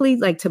 Basically,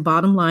 like to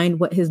bottom line,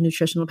 what his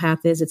nutritional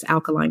path is, it's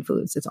alkaline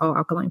foods. It's all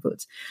alkaline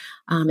foods.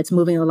 It's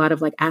moving a lot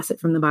of like acid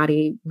from the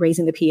body,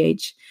 raising the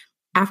pH.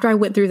 After I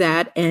went through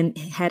that and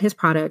had his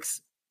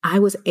products, I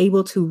was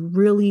able to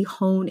really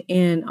hone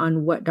in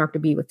on what Dr.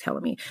 B was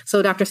telling me.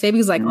 So Dr. Sebi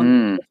was like on the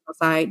emotional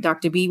side.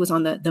 Dr. B was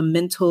on the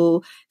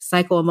mental,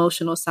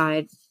 psycho-emotional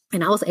side.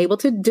 And I was able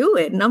to do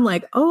it. And I'm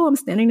like, oh, I'm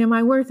standing in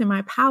my worth and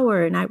my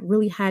power. And I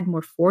really had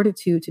more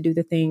fortitude to do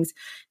the things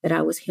that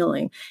I was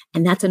healing.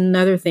 And that's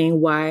another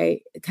thing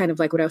why, kind of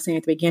like what I was saying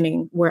at the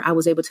beginning, where I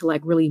was able to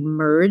like really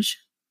merge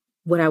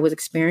what I was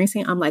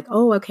experiencing. I'm like,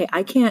 oh, okay,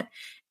 I can't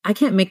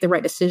make the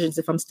right decisions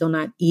if I'm still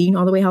not eating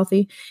all the way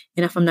healthy.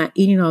 And if I'm not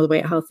eating all the way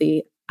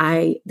healthy,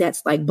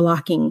 that's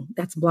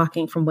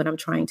blocking from what I'm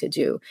trying to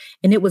do.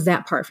 And it was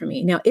that part for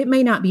me. Now, it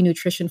may not be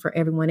nutrition for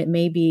everyone. It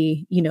may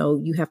be,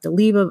 you have to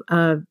leave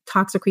a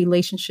toxic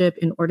relationship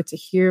in order to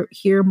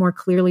hear more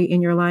clearly in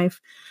your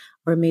life.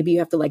 Or maybe you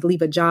have to like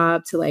leave a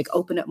job to like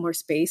open up more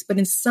space. But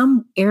in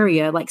some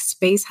area, like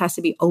space has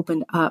to be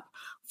opened up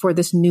for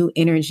this new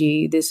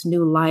energy, this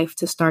new life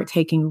to start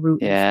taking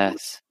root.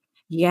 Yes.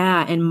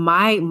 Yeah. And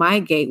my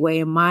gateway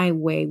and my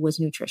way was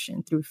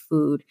nutrition through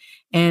food.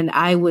 And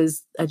I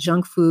was a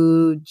junk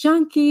food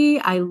junkie.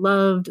 I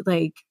loved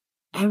like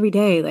every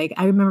day. Like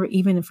I remember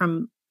even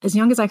from as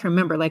young as I can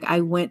remember, like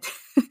I went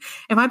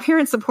and my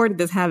parents supported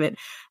this habit.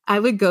 I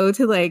would go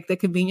to like the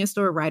convenience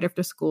store right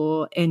after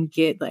school and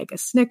get like a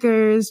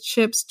Snickers,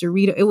 chips,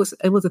 Doritos.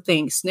 It was a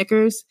thing.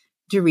 Snickers,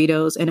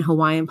 Doritos, and a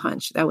Hawaiian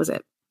Punch. That was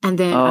it. And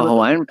then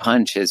Hawaiian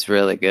Punch is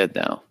really good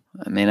though.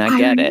 I mean, I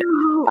get it.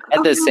 I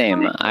had the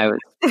same.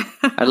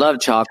 I love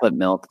chocolate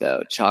milk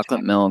though.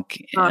 Chocolate milk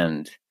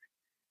and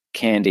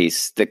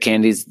candies.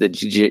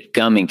 The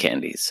gummy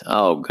candies.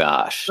 Oh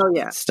gosh. Oh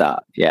yeah.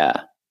 Stop.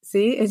 Yeah.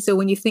 See? And so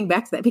when you think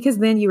back to that, because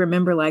then you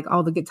remember like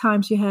all the good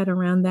times you had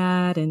around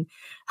that, and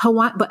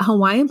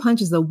Hawaiian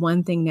Punch is the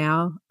one thing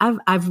now.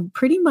 I've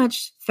pretty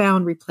much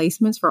found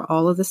replacements for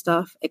all of the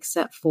stuff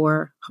except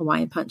for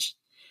Hawaiian Punch.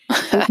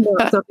 So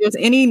if there's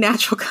any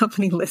natural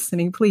company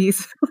listening,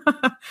 please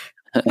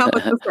help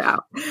us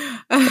out.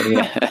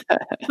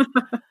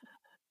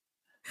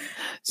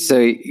 So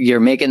you're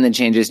making the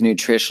changes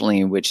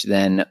nutritionally, which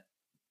then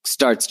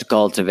starts to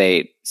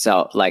cultivate.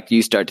 So like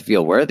you start to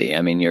feel worthy.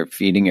 I mean, you're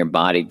feeding your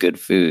body good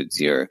foods.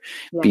 You're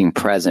being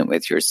present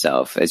with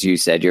yourself. As you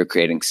said, you're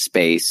creating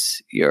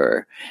space.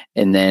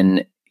 And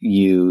then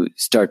you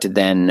start to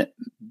then,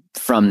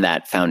 from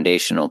that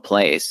foundational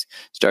place,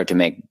 start to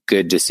make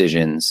good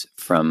decisions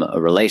from a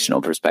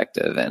relational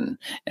perspective and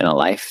a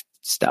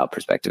lifestyle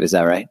perspective. Is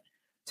that right?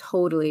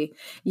 Totally.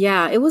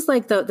 Yeah. It was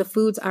like the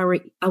foods I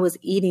was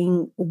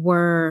eating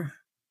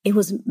it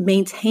was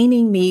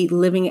maintaining me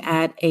living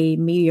at a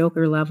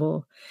mediocre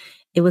level.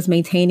 It was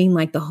maintaining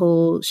like the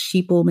whole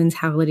sheeple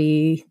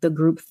mentality, the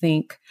group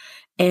think.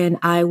 And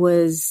I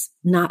was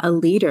not a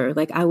leader.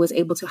 Like I was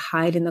able to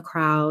hide in the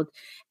crowd.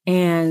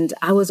 And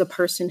I was a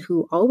person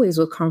who always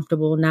was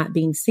comfortable not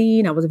being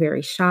seen. I was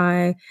very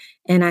shy.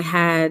 And I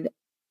had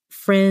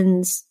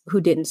friends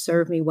who didn't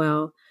serve me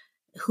well,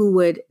 who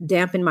would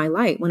dampen my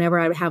light whenever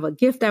I would have a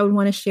gift I would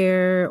want to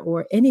share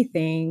or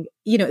anything.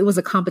 It was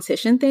a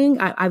competition thing.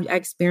 I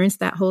experienced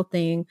that whole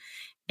thing.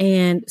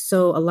 And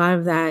so a lot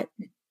of that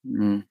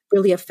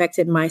really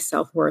affected my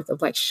self-worth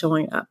of like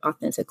showing up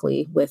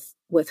authentically with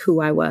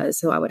who I was.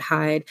 So I would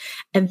hide.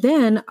 And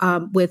then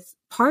with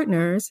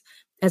partners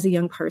as a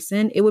young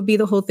person, it would be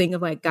the whole thing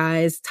of like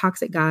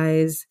toxic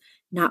guys,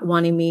 not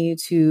wanting me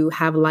to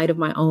have a light of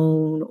my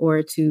own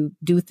or to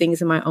do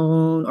things of my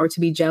own or to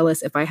be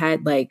jealous if I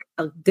had like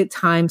a good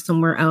time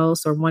somewhere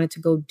else or wanted to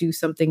go do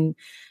something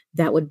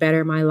that would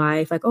better my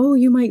life. Like, oh,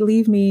 you might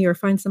leave me or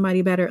find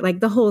somebody better.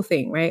 Like the whole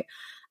thing, right?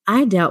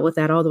 I dealt with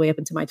that all the way up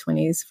into my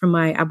 20s, from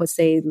I would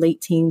say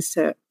late teens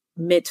to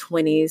mid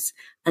 20s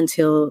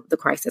until the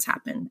crisis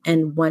happened.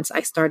 And once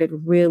I started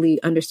really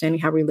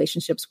understanding how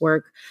relationships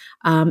work.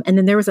 And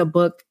then there was a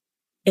book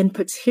in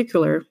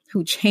particular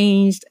who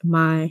changed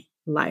my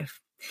life.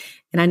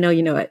 And I know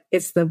you know it.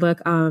 It's the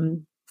book,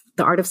 The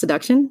Art of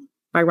Seduction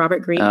by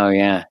Robert Greene. Oh,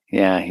 yeah.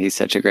 Yeah. He's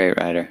such a great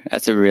writer.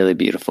 That's a really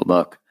beautiful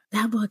book.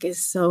 That book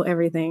is so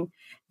everything.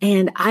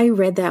 And I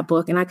read that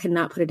book and I could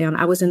not put it down.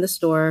 I was in the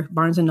store,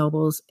 Barnes and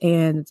Nobles,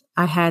 and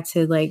I had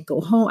to like go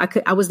home.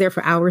 I was there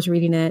for hours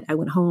reading it. I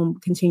went home,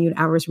 continued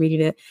hours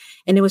reading it,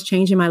 and it was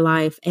changing my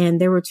life.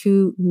 And there were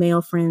two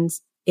male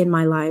friends in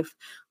my life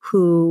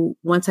who,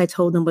 once I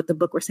told them what the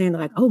book were saying,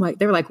 they're like, oh my,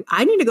 they were like,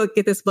 I need to go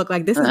get this book.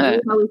 Like, this is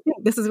really how we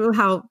think. This is really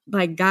how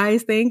like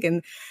guys think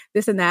and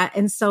this and that.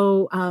 And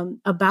so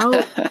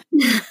about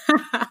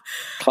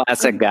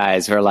classic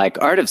guys who are like,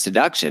 Art of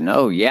Seduction.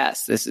 Oh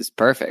yes, this is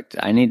perfect.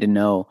 I need to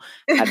know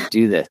how to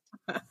do this.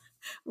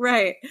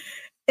 Right.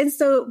 And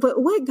so,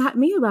 but what got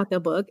me about the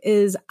book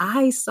is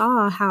I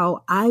saw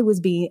how I was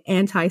being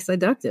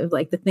anti-seductive,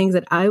 like the things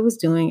that I was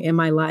doing in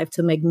my life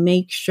to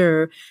make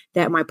sure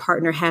that my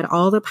partner had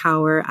all the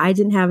power. I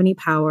didn't have any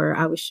power.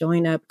 I was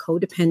showing up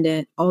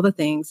codependent, all the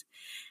things.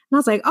 And I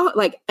was like, oh,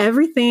 like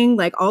everything,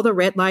 like all the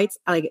red lights,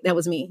 like that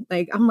was me.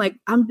 Like, I'm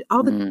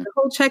all the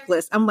whole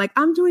checklist. I'm like,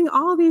 I'm doing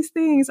all these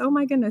things. Oh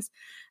my goodness.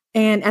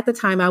 And at the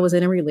time I was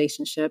in a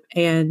relationship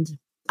and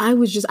I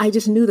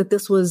just knew that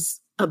this was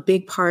a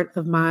big part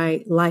of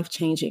my life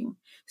changing.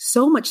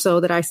 So much so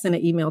that I sent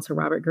an email to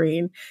Robert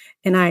Greene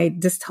and I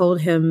just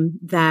told him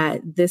that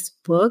this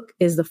book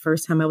is the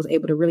first time I was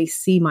able to really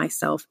see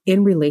myself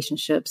in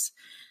relationships.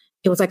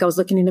 It was like I was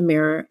looking in the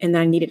mirror and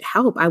I needed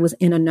help. I was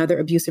in another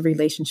abusive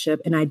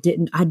relationship and I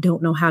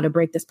don't know how to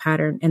break this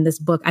pattern. And this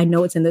book, I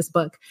know it's in this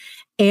book.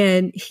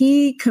 And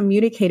he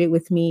communicated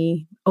with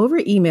me over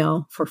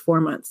email for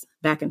 4 months,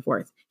 back and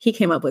forth. He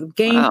came up with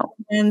game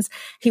plans.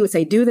 He would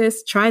say, do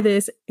this, try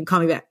this, and call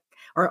me back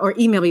or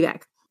email me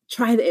back.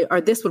 Try it,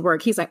 or this would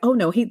work. He's like, oh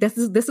no, this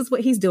is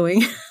what he's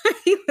doing.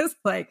 He was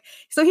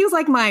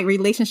like my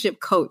relationship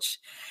coach.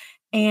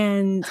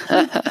 And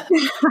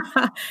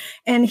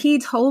and he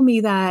told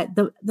me that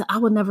I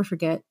will never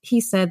forget.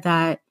 He said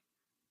that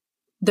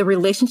the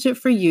relationship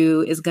for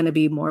you is going to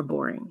be more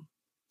boring.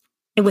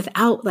 And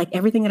without like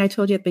everything that I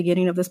told you at the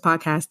beginning of this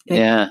podcast,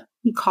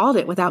 he called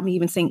it without me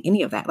even saying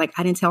any of that. Like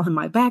I didn't tell him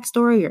my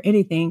backstory or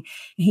anything.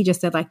 And he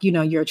just said like,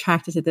 you're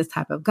attracted to this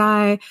type of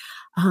guy.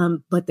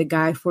 But the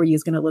guy for you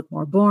is going to look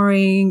more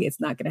boring. It's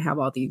not going to have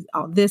all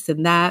this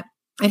and that.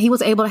 And he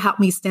was able to help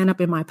me stand up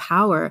in my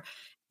power.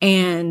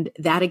 And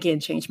that again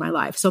changed my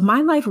life. So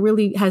my life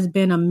really has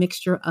been a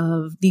mixture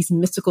of these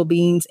mystical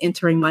beings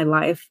entering my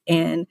life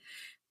and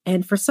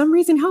for some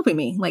reason helping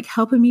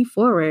me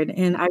forward.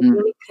 And I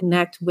really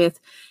connect with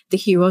the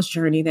hero's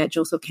journey that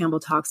Joseph Campbell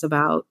talks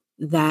about,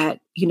 that,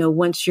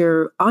 once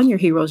you're on your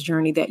hero's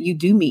journey, that you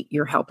do meet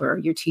your helper,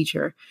 your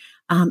teacher.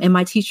 And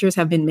my teachers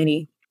have been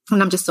many.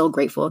 And I'm just so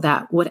grateful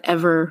that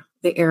whatever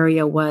the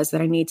area was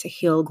that I need to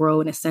heal, grow,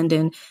 and ascend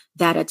in,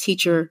 that a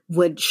teacher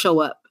would show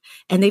up.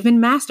 And they've been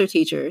master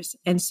teachers.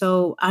 And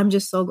so I'm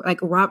just so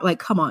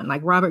come on,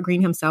 like Robert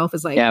Greene himself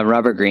is like, yeah,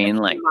 Robert Greene,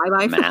 like my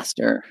life.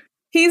 Master.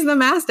 He's the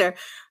master.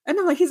 And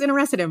I'm like, he's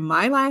interested in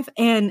my life.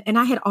 And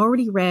I had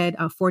already read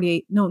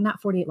 48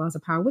 Laws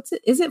of Power. What's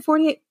it? Is it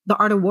 48? The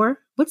Art of War?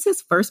 What's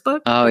his first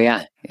book? Oh,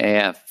 yeah.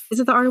 Yeah. Is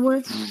it The Art of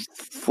War?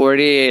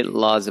 48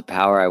 Laws of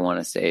Power, I want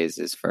to say, is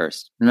his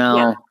first. No.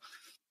 Yeah.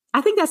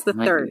 I think that's the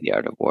third. The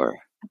Art of War.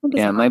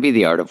 Yeah, it might be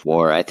The Art of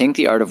War. I think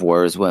The Art of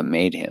War is what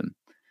made him.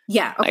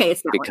 Yeah. Okay. like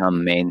It's that one.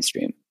 become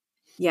mainstream.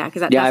 Yeah.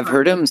 Because Yeah, I've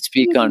heard him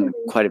speak on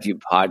quite a few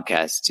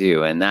podcasts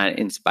too. And that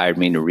inspired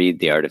me to read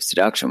The Art of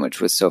Seduction, which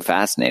was so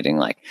fascinating,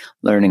 like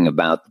learning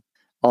about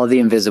all the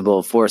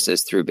invisible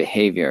forces through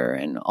behavior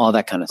and all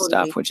that kind of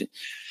stuff, which is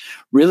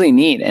really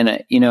neat.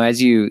 And,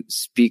 as you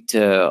speak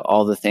to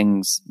all the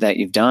things that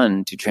you've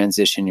done to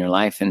transition your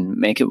life and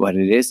make it what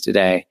it is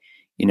today,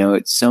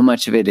 it's so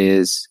much of it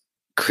is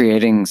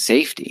creating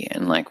safety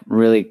and like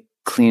really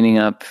cleaning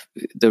up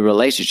the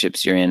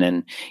relationships you're in.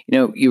 And,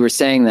 you were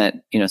saying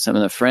that, some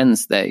of the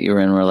friends that you were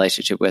in a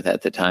relationship with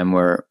at the time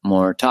were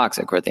more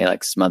toxic, or they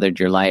like smothered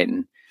your light.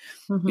 And,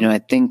 I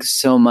think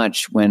so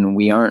much when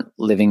we aren't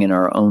living in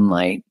our own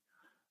light,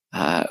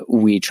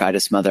 we try to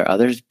smother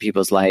other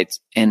people's lights.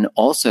 And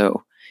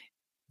also,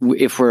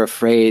 if we're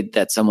afraid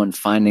that someone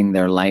finding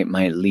their light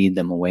might lead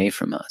them away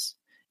from us.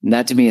 And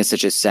that to me is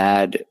such a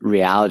sad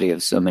reality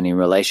of so many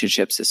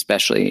relationships,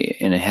 especially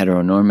in a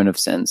heteronormative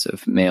sense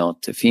of male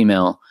to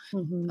female.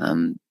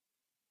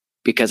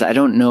 Because I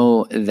don't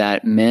know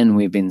that men,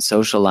 we've been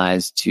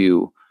socialized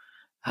to,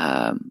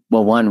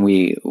 one,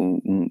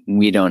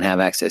 we don't have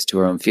access to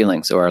our own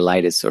feelings. So our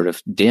light is sort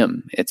of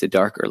dim. It's a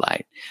darker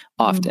light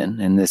often.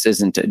 And this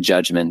isn't a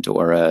judgment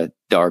or a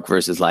dark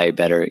versus light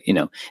better,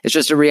 it's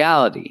just a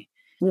reality.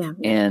 Yeah.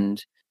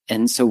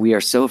 And so we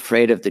are so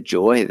afraid of the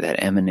joy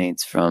that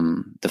emanates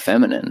from the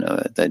feminine,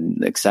 the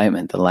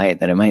excitement, the light,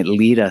 that it might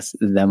lead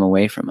them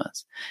away from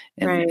us.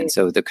 And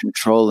so the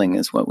controlling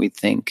is what we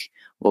think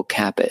will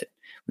cap it,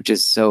 which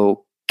is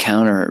so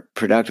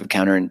counterproductive.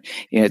 And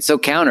it's so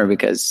counter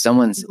because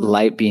someone's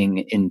light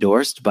being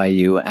endorsed by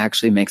you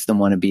actually makes them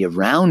want to be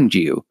around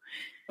you.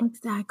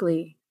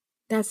 Exactly.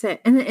 That's it.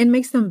 And it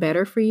makes them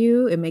better for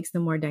you. It makes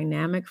them more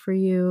dynamic for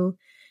you.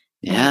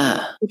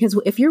 Yeah. Because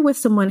if you're with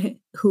someone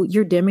who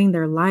you're dimming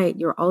their light,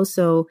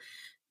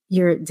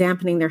 you're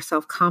dampening their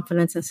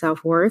self-confidence and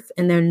self-worth,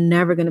 and they're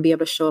never going to be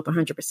able to show up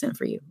 100%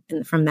 for you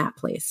from that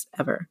place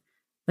ever.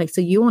 Like,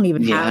 so you won't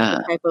even have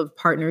the type of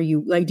partner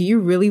you like. Do you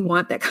really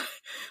want that?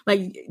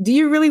 Like, do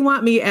you really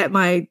want me at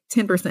my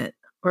 10%,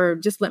 or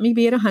just let me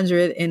be at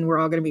 100 and we're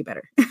all going to be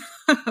better?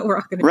 We're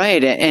all going to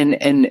right.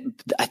 And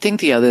I think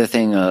the other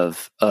thing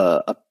of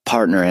a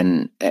partner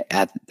and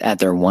at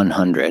their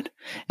 100,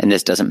 and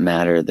this doesn't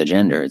matter the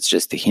gender, it's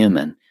just the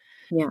human.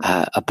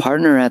 Yeah. A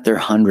partner at their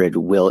 100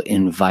 will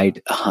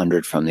invite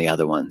 100 from the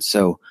other one.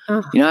 So,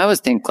 I always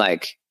think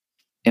like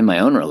in my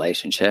own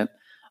relationship,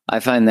 I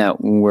find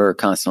that we're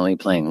constantly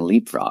playing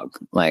leapfrog.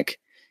 Like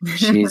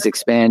she's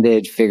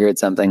expanded, figured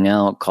something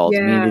out, called me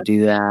to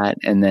do that.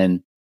 And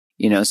then,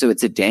 so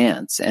it's a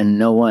dance, and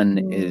no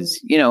one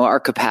is, our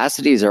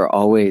capacities are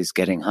always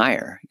getting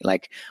higher.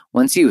 Like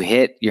once you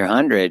hit your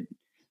 100,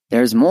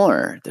 there's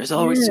more. There's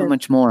always so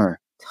much more.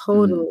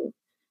 Totally.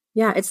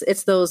 Yeah.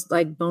 It's those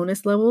like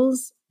bonus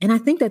levels. And I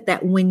think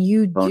that when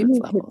you bonus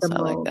do levels, hit the I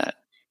like that.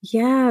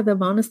 Yeah, the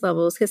bonus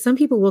levels, because some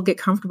people will get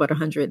comfortable at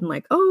 100 and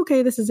like, oh,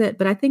 okay, this is it.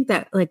 But I think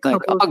that like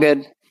couples, all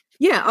good.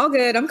 Yeah, all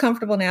good. I'm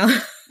comfortable now.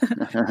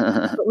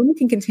 But when we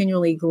can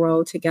continually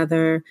grow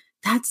together,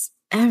 that's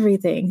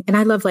everything. And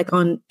I love like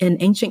in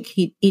ancient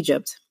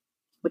Egypt,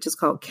 which is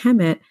called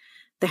Kemet,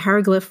 the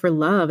hieroglyph for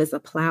love is a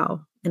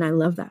plow. And I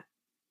love that.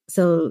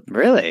 So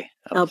really,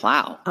 a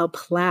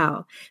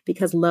plow,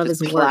 because love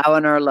just is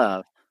plowing our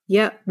love.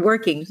 Yep,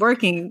 working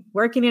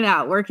it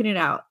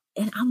out.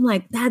 And I'm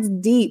like, that's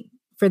deep.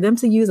 For them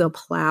to use a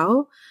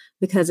plow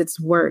because it's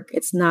work.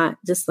 It's not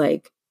just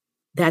like,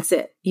 that's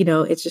it.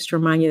 It's just to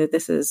remind you that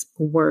this is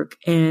work,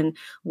 and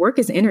work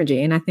is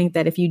energy. And I think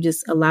that if you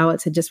just allow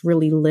it to just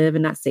really live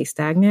and not stay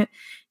stagnant,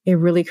 it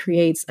really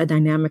creates a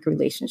dynamic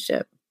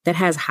relationship that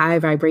has high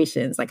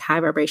vibrations, like high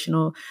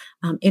vibrational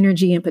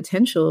energy and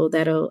potential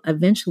that'll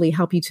eventually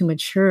help you to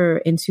mature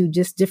into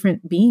just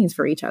different beings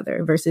for each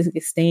other versus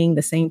staying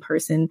the same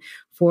person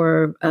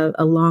for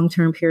a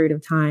long-term period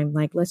of time.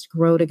 Like, let's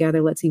grow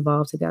together. Let's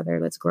evolve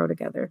together. Let's grow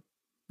together.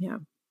 Yeah.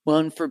 Well,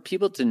 and for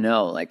people to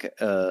know, like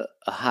a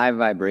high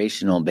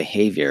vibrational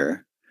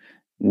behavior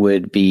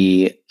would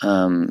be,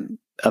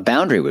 a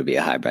boundary would be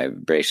a high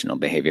vibrational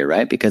behavior,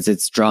 right? Because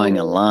it's drawing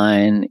a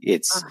line,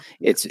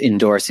 it's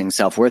endorsing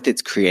self-worth,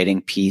 it's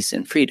creating peace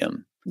and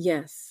freedom.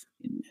 Yes.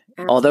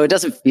 Absolutely. Although it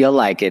doesn't feel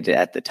like it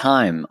at the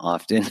time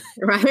often.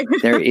 Right.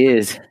 There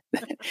is.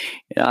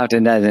 It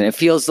often doesn't. It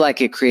feels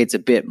like it creates a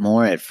bit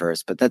more at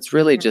first, but that's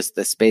really just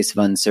the space of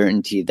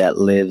uncertainty that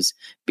lives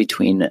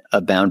between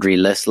a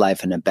boundaryless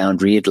life and a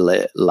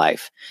boundaried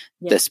life.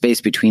 The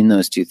space between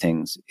those two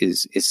things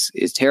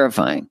is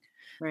terrifying.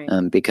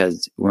 Right.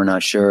 Because we're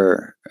not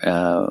sure,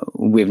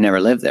 we've never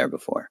lived there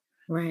before.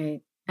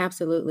 Right.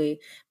 Absolutely.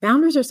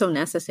 Boundaries are so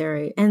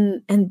necessary,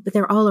 and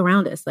they're all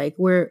around us. Like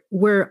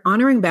we're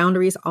honoring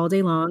boundaries all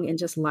day long in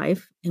just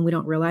life, and we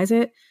don't realize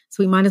it.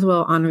 So we might as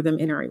well honor them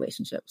in our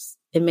relationships.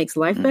 It makes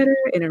life better,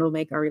 and it'll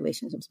make our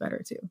relationships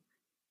better too.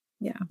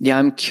 Yeah. Yeah.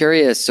 I'm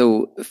curious.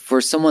 So for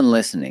someone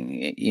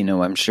listening,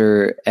 I'm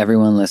sure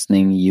everyone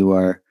listening, you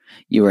are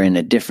in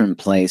a different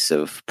place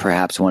of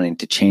perhaps wanting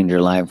to change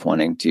your life,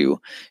 wanting to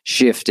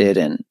shift it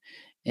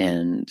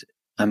and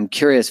I'm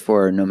curious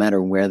for no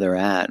matter where they're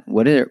at,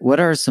 what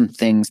are some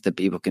things that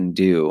people can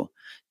do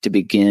to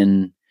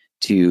begin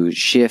to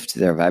shift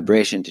their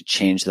vibration, to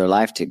change their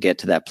life, to get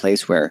to that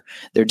place where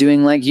they're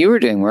doing like you were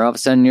doing, where all of a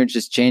sudden you're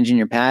just changing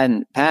your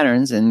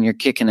patterns and you're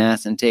kicking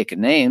ass and taking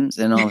names,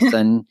 and all of a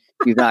sudden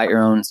you got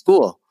your own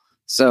school.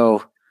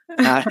 So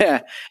how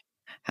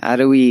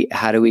do we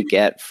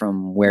get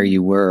from where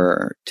you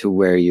were to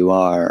where you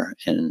are?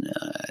 And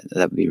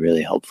that would be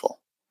really helpful.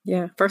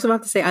 Yeah. First of all, I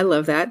have to say, I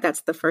love that.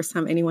 That's the first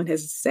time anyone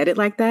has said it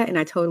like that. And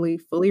I totally,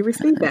 fully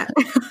receive that.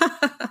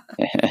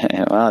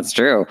 Well, it's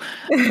true.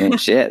 I mean,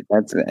 shit,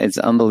 it's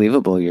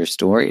unbelievable, your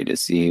story, to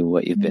see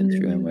what you've been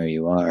through and where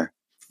you are.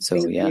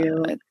 So Thank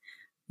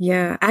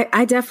you.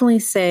 I definitely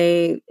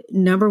say,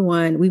 number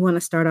one, we want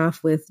to start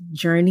off with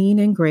journeying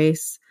in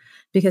grace,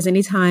 because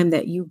anytime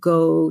that you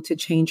go to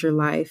change your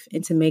life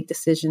and to make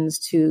decisions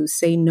to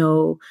say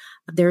no,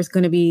 there's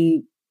going to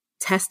be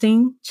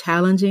testing,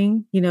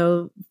 challenging.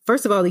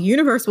 First of all, the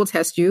universe will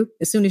test you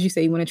as soon as you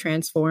say you want to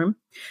transform.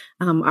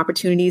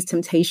 Opportunities,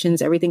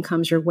 temptations, everything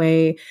comes your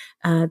way,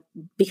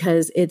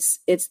 because this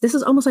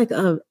is almost like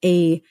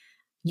a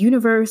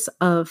universe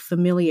of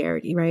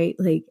familiarity, right?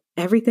 Like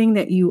everything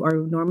that you are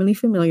normally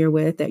familiar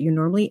with, that you're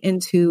normally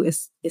into,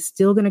 is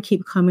still going to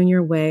keep coming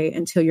your way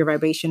until your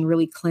vibration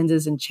really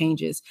cleanses and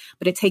changes.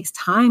 But it takes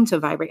time to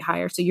vibrate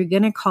higher. So you're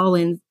going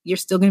to you're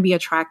still going to be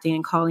attracting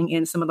and calling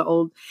in some of the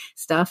old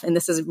stuff. And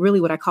this is really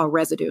what I call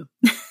residue.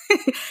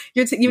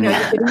 You're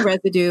getting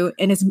residue.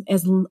 And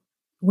as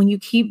when you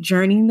keep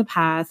journeying the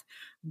path,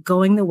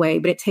 going the way,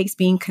 but it takes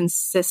being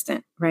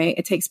consistent, right?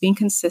 It takes being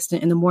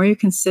consistent. And the more you're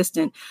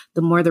consistent,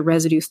 the more the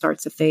residue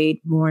starts to fade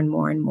more and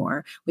more and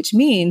more, which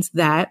means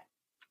that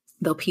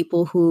the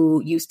people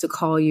who used to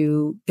call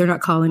you, they're not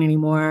calling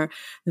anymore.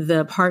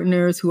 The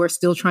partners who are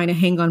still trying to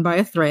hang on by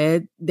a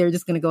thread, they're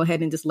just going to go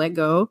ahead and just let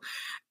go.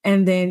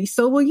 And then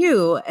so will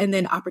you. And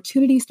then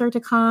opportunities start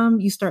to come.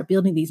 You start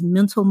building these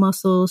mental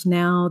muscles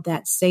now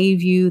that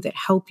save you, that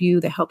help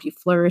you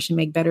flourish and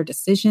make better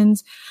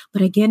decisions.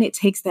 But again, it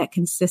takes that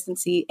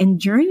consistency and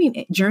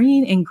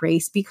journeying in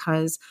grace,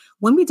 because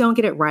when we don't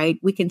get it right,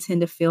 we can tend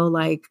to feel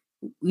like,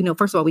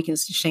 first of all, we can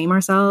shame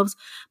ourselves,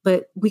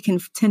 but we can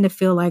tend to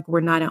feel like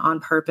we're not on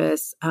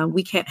purpose.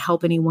 We can't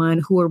help anyone.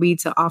 Who are we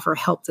to offer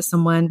help to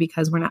someone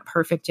because we're not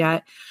perfect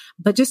yet?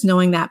 But just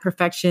knowing that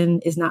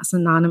perfection is not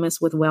synonymous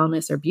with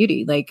wellness or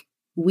beauty. Like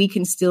we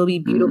can still be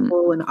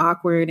beautiful and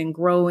awkward and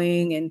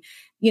growing and,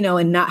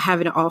 and not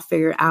having it all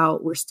figured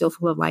out. We're still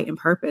full of light and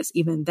purpose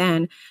even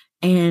then.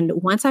 And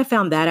once I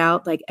found that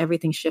out, like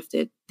everything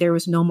shifted. There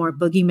was no more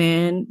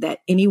boogeyman that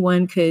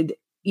anyone could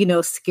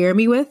scare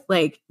me with,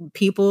 like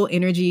people,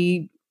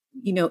 energy,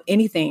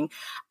 anything.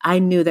 I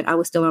knew that I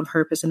was still on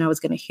purpose and I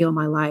was going to heal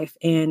my life.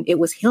 And it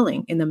was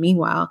healing in the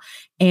meanwhile.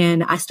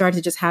 And I started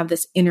to just have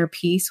this inner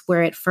peace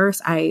where at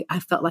first I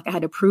felt like I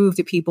had to prove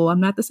to people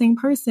I'm not the same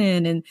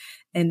person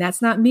and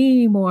that's not me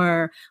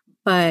anymore.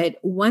 But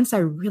once I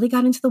really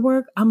got into the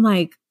work, I'm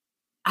like,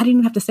 I didn't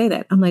even have to say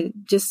that. I'm like,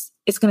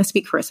 it's going to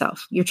speak for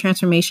itself. Your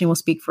transformation will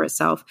speak for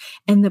itself.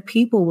 And the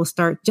people will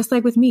start, just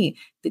like with me,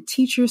 the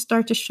teachers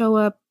start to show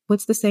up.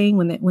 What's the saying?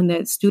 When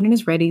the student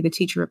is ready, the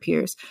teacher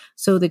appears.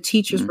 So the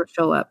teachers will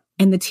show up,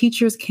 and the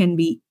teachers can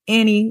be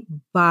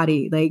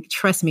anybody. Like,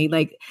 trust me,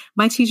 like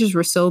my teachers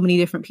were so many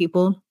different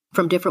people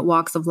from different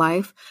walks of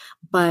life,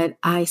 but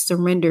I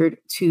surrendered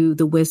to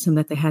the wisdom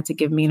that they had to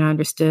give me. And I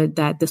understood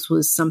that this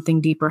was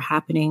something deeper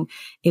happening.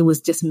 It was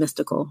just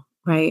mystical.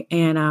 Right.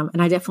 And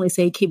I definitely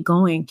say, keep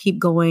going.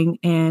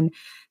 And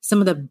some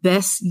of the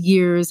best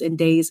years and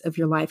days of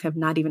your life have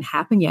not even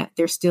happened yet.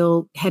 They're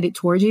still headed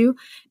towards you.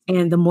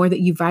 And the more that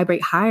you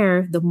vibrate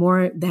higher,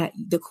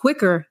 the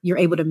quicker you're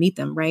able to meet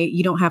them. Right.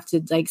 You don't have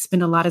to like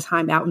spend a lot of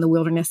time out in the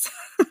wilderness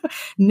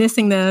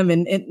missing them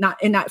and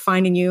not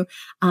finding you.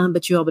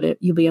 But you'll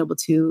be able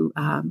to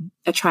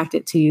attract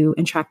it to you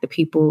and track the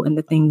people and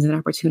the things and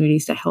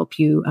opportunities to help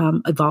you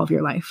evolve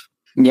your life.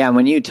 Yeah,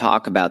 when you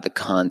talk about the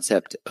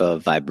concept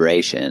of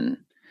vibration,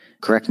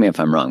 correct me if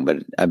I'm wrong, but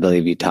I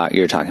believe you're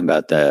talking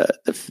about the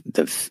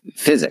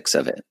physics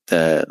of it,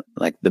 the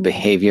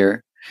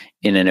behavior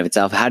in and of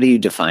itself. How do you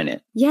define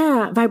it?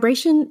 Yeah,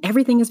 vibration,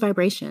 everything is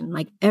vibration.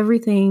 Like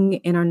everything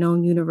in our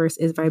known universe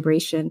is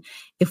vibration.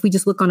 If we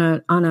just look on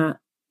a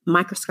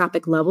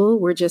microscopic level,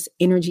 we're just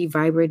energy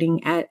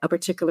vibrating at a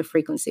particular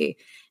frequency.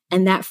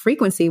 And that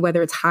frequency,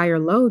 whether it's high or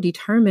low,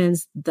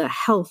 determines the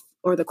health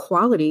or the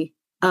quality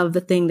of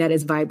the thing that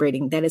is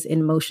vibrating, that is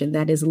in motion,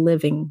 that is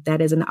living, that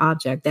is an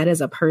object, that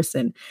is a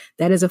person,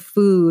 that is a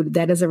food,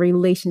 that is a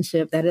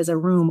relationship, that is a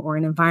room or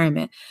an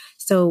environment.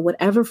 So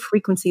whatever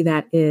frequency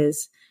that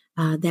is,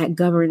 that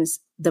governs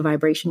the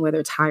vibration, whether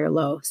it's high or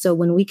low. So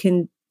when we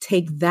can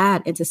take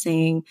that into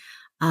saying,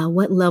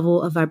 what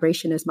level of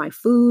vibration is my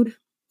food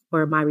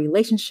or my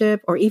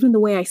relationship, or even the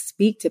way I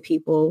speak to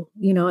people,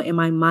 am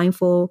I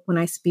mindful when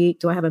I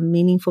speak? Do I have a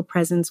meaningful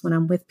presence when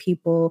I'm with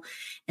people?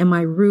 Am I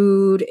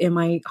rude? Am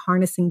I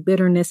harnessing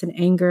bitterness and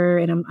anger?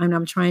 And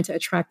I'm trying to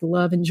attract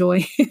love and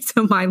joy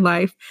into my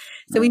life.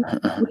 So we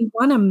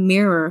want to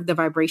mirror the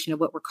vibration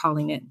of what we're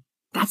calling in.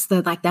 That's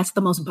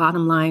the most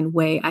bottom line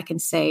way I can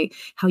say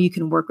how you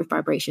can work with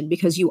vibration,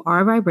 because you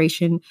are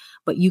vibration,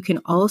 but you can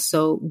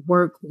also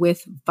work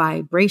with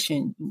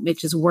vibration,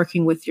 which is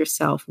working with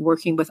yourself,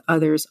 working with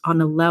others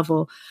on a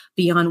level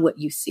beyond what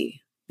you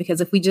see.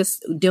 Because if we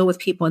just deal with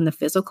people in the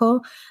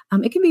physical,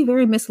 it can be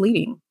very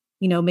misleading.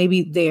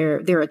 Maybe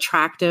their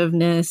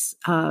attractiveness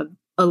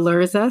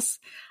allures us.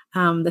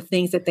 The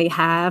things that they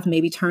have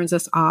maybe turns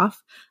us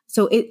off.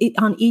 So it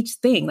on each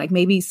thing, like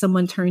maybe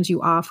someone turns you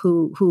off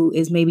who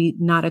is maybe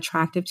not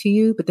attractive to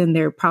you, but then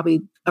they're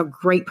probably a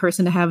great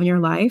person to have in your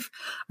life.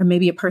 Or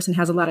maybe a person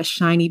has a lot of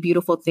shiny,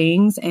 beautiful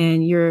things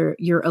and you're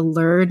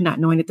allured, not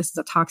knowing that this is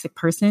a toxic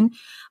person.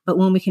 But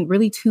when we can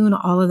really tune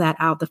all of that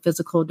out, the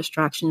physical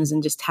distractions,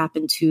 and just tap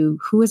into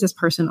who is this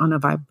person on a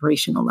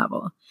vibrational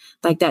level,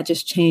 like that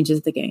just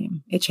changes the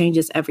game. It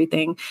changes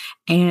everything.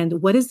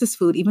 And what is this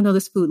food? Even though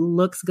this food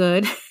looks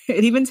good,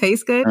 it even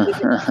tastes good.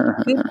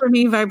 It's good for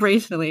me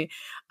vibrationally.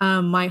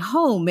 My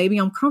home, maybe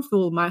I'm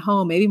comfortable with my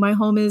home. Maybe my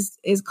home is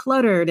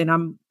cluttered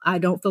and I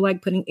don't feel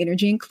like putting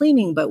energy in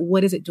cleaning, but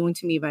what is it doing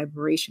to me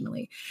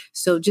vibrationally?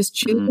 So just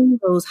choosing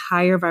those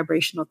higher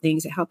vibrational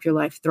things that help your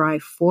life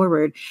thrive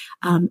forward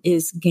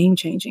is game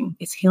changing.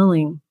 It's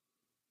healing.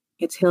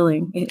 It's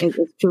healing. It's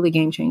truly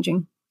game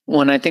changing.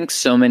 Well, and I think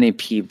so many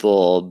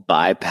people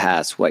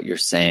bypass what you're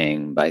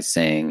saying by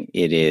saying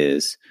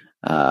it's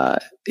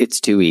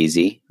too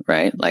easy,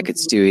 right? Like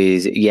it's too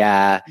easy.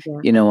 Yeah.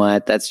 You know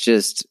what?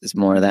 It's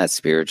more of that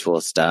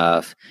spiritual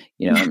stuff.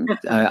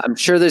 I'm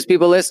sure there's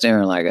people listening who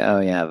are like, oh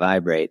yeah,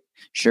 Vibrate.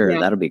 Sure.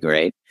 That'll be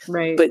great.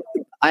 Right.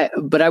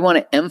 But I want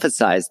to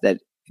emphasize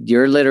that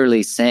you're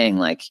literally saying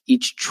like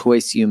each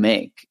choice you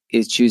make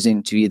is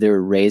choosing to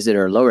either raise it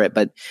or lower it.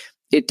 But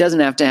it doesn't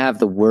have to have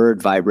the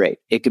word vibrate.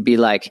 It could be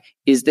like,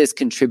 is this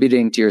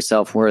contributing to your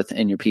self-worth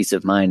and your peace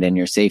of mind and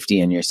your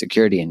safety and your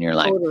security in your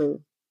life? Totally.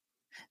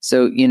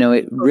 So,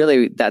 it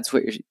really, that's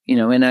what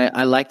and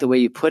I like the way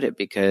you put it,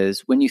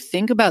 because when you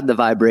think about the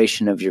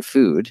vibration of your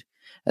food,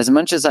 as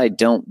much as I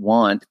don't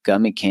want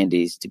gummy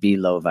candies to be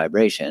low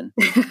vibration,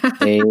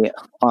 they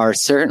are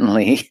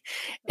certainly.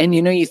 And, I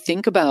was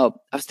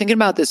thinking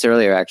about this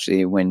earlier,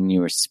 actually, when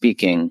you were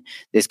speaking,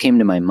 this came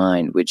to my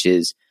mind, which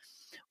is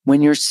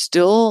when you're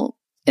still,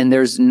 and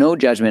there's no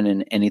judgment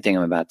in anything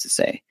I'm about to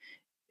say,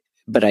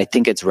 but I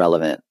think it's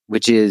relevant,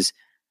 which is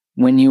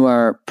when you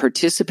are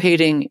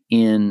participating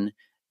in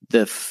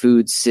the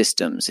food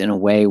systems in a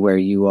way where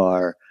you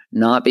are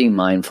not being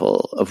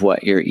mindful of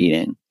what you're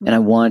eating. And I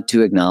want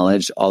to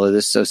acknowledge all of the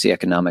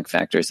socioeconomic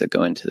factors that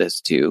go into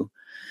this too.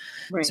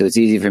 Right. So it's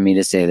easy for me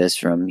to say this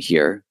from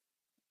here.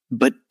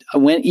 But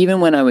even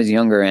when I was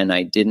younger and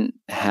I didn't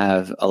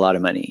have a lot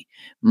of money,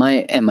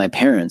 my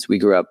parents, we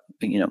grew up,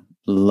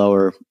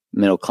 lower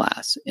middle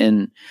class.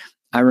 And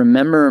I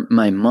remember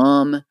my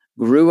mom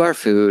grew our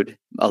food,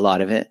 a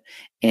lot of it,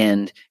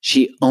 and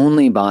she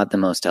only bought the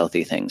most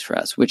healthy things for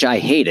us, which I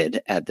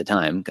hated at the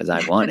time because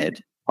I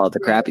wanted all the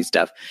crappy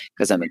stuff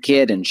because I'm a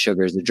kid and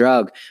sugar's a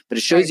drug. But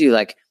it shows you,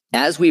 like,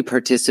 as we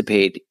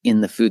participate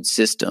in the food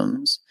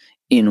systems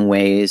in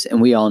ways, and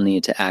we all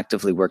need to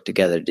actively work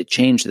together to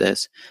change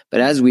this.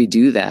 But as we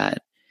do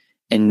that,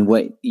 and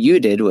what you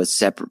did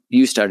was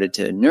you started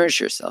to nourish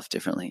yourself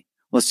differently.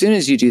 Well, as soon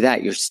as you do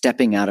that, you're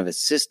stepping out of a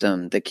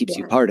system that keeps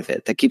you part of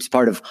it, that keeps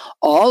part of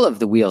all of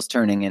the wheels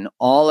turning in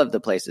all of the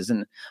places.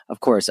 And of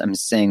course, I'm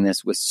saying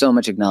this with so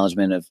much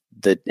acknowledgement of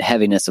the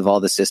heaviness of all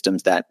the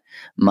systems that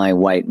my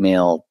white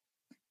male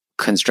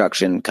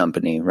construction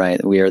company,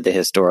 right? We are the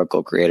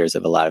historical creators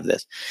of a lot of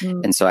this.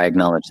 And so I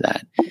acknowledge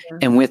that. Yeah.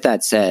 And with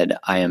that said,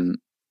 I am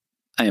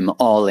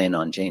all in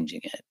on changing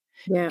it.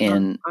 Yeah.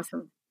 And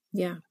awesome.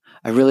 Yeah.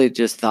 I really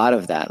just thought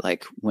of that.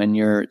 Like when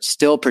you're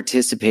still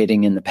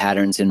participating in the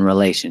patterns in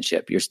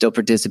relationship, you're still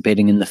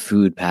participating in the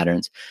food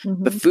patterns,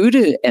 but food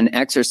and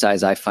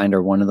exercise, I find,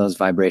 are one of those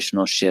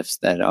vibrational shifts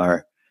that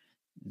are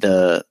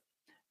they're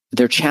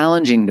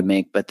challenging to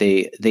make, but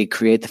they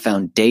create the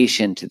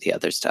foundation to the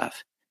other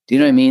stuff. Do you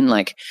know what I mean?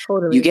 Like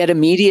totally. You get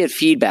immediate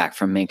feedback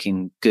from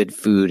making good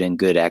food and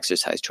good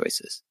exercise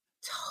choices.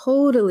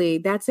 Totally.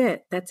 That's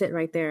it. That's it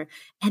right there.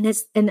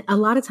 And a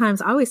lot of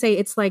times I always say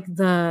it's like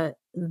the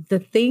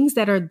things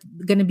that are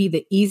going to be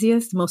the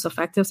easiest, most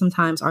effective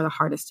sometimes are the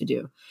hardest to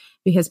do,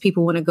 because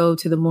people want to go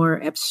to the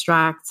more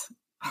abstract,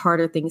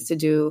 harder things to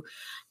do.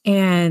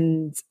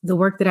 And the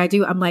work that I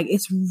do, I'm like,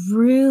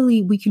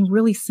 we can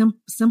really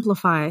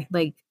simplify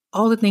like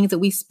all the things that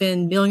we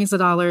spend millions of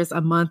dollars a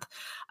month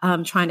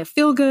trying to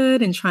feel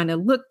good and trying to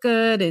look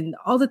good and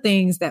all the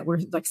things that we're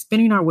like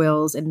spinning our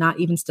wheels and not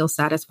even still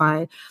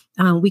satisfied.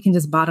 We can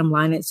just bottom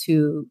line it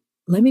to,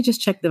 let me just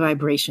check the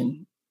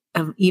vibration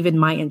of even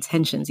my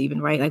intentions,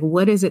 even, right? Like,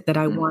 what is it that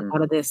I want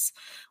out of this?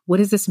 What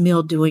is this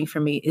meal doing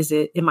for me?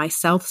 Am I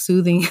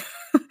self-soothing?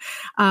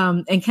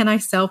 And can I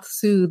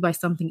self-soothe by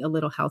something a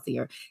little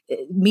healthier?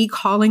 Me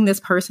calling this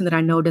person that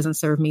I know doesn't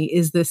serve me,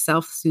 is this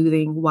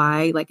self-soothing?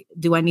 Why? Like,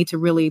 do I need to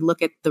really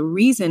look at the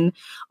reason,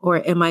 or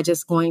am I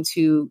just going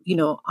to,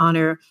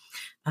 honor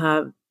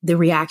the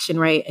reaction,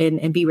 right?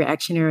 And be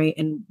reactionary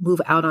and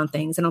move out on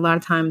things. And a lot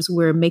of times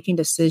we're making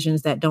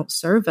decisions that don't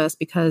serve us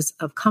because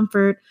of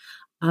comfort,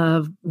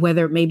 of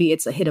whether maybe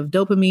it's a hit of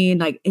dopamine,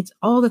 like it's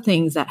all the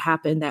things that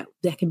happen that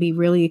can be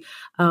really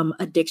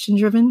addiction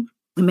driven.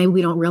 And maybe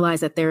we don't realize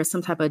that there is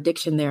some type of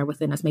addiction there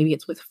within us. Maybe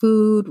it's with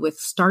food, with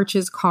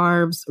starches,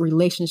 carbs,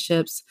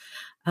 relationships,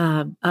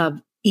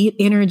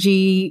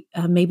 energy.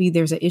 Maybe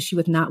there's an issue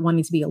with not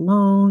wanting to be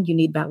alone. You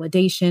need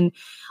validation,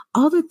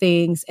 all the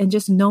things. And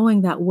just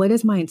knowing that what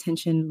is my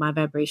intention, my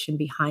vibration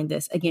behind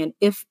this? Again,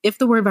 if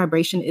the word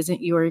vibration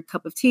isn't your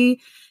cup of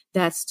tea,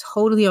 that's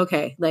totally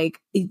okay.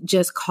 Like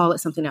just call it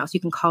something else. You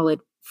can call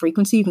it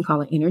frequency. You can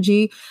call it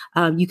energy.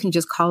 You can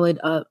just call it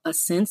a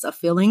sense, a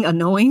feeling, a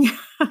knowing. You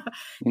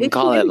can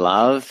call it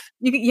love.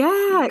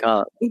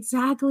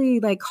 Exactly.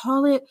 Like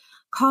call it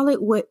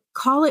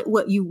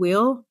what you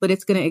will, but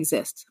it's going to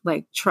exist.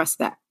 Like trust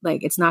that.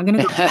 Like it's not going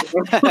to go.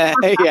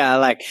 Yeah,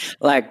 like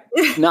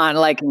not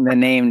liking the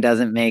name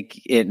doesn't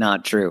make it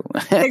not true.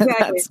 Exactly.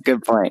 That's a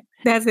good point.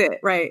 That's it,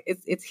 right?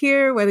 It's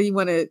here, whether you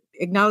want to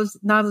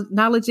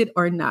acknowledge it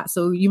or not.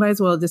 So you might as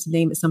well just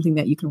name it something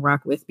that you can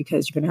rock with,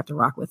 because you're going to have to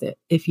rock with it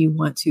if you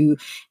want to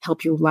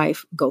help your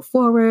life go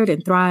forward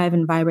and thrive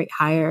and vibrate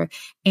higher.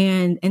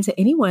 And to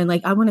anyone,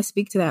 like I want to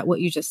speak to that,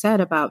 what you just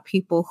said about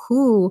people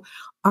who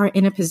are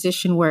in a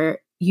position where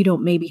you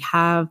don't maybe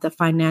have the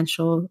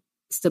financial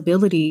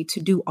stability to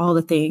do all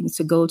the things,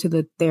 to go to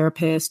the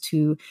therapist,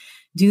 to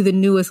do the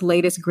newest,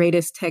 latest,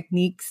 greatest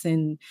techniques.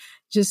 And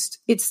just,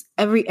 it's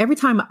every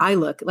time I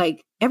look,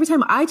 like every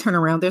time I turn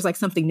around, there's like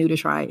something new to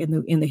try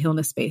in the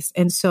healness space.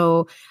 And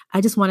so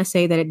I just want to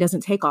say that it doesn't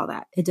take all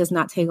that. It does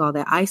not take all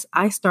that.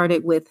 I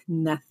started with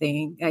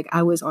nothing. Like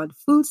I was on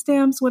food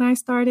stamps when I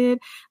started.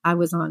 I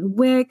was on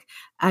WIC.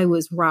 I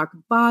was rock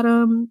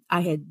bottom.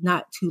 I had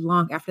not too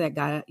long after that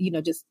got,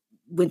 just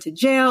went to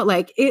jail.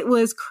 Like it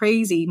was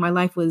crazy. My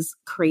life was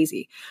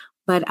crazy,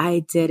 but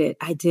I did it.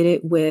 I did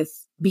it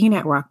with being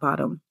at rock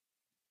bottom.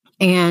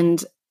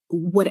 And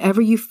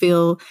whatever you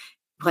feel,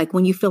 like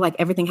when you feel like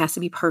everything has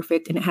to be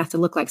perfect and it has to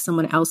look like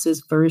someone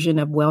else's version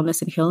of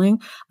wellness and healing,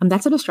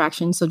 that's a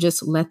distraction. So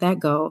just let that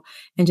go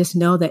and just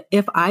know that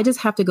if I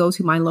just have to go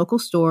to my local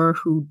store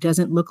who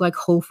doesn't look like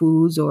Whole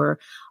Foods or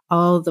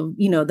all the,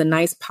 the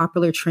nice,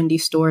 popular, trendy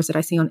stores that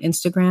I see on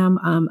Instagram,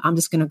 I'm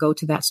just going to go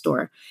to that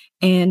store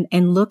and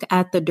look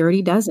at the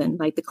Dirty Dozen,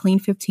 like the Clean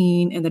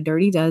 15 and the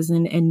Dirty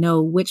Dozen, and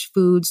know which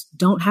foods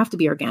don't have to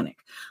be organic,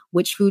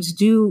 which foods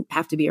do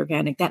have to be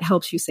organic. That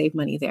helps you save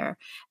money there.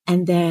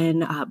 And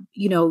then,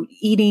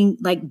 eating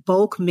like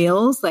bulk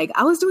meals, like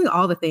I was doing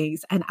all the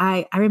things. And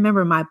I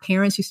remember my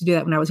parents used to do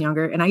that when I was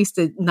younger, and I used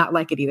to not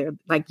like it either.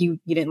 Like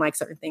you didn't like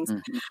certain things.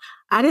 Mm-hmm.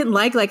 I didn't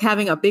like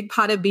having a big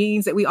pot of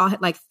beans that we all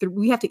had, like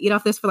we have to eat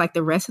off this for like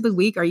the rest of the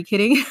week. Are you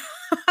kidding?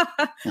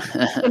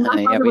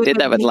 Yeah, we did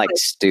that with like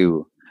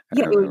stew.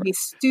 Yeah, it would be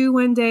stew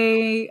one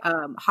day,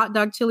 hot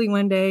dog chili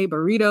one day,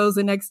 burritos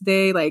the next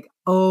day. Like,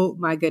 oh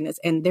my goodness.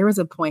 And there was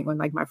a point when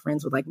like my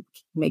friends would like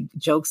make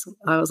jokes.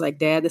 I was like,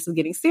 Dad, this is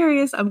getting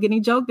serious. I'm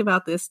getting joked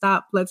about this.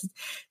 Stop. Let's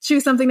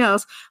choose something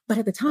else. But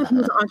at the time he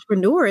was an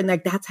entrepreneur, and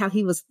like, that's how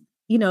he was,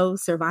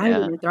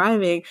 surviving and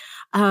thriving.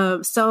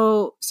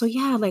 So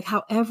yeah, like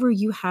however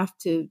you have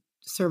to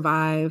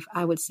survive,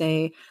 I would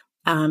say,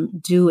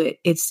 do it.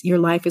 Your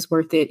life is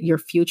worth it. Your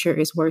future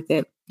is worth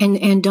it.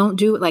 And don't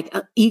do it like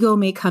ego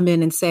may come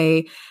in and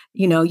say,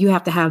 you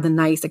have to have the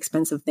nice,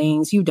 expensive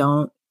things. You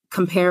don't.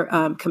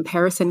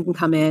 Comparison can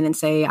come in and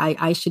say,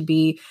 I should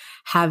be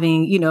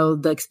having,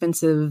 the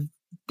expensive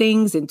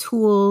things and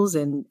tools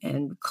and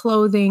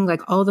clothing,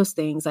 like all those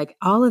things, like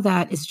all of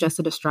that is just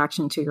a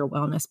distraction to your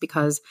wellness,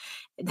 because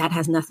that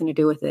has nothing to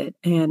do with it.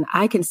 And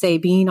I can say,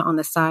 being on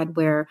the side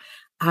where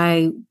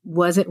I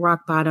was at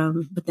rock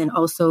bottom, but then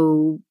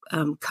also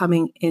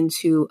coming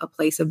into a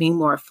place of being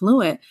more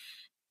affluent,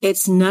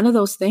 it's none of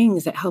those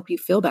things that help you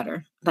feel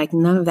better. Like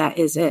none of that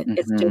is it. Mm-hmm.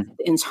 It's just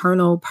the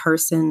internal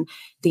person,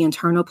 the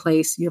internal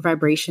place, your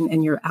vibration,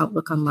 and your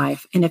outlook on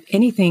life. And if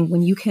anything,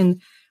 when you can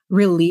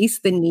release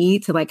the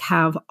need to like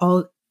have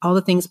all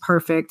the things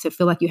perfect, to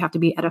feel like you have to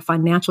be at a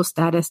financial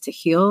status to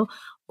heal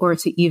or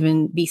to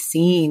even be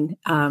seen,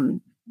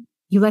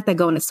 you let that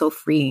go, and it's so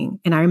freeing.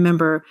 And I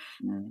remember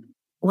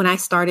when I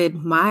started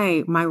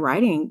my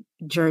writing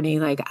journey,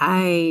 like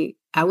I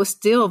was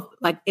still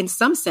like in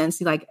some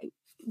sense like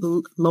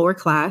lower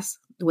class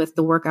with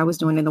the work I was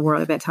doing in the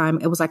world at that time.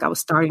 It was like I was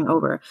starting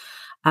over.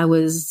 I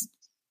was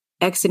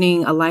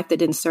exiting a life that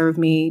didn't serve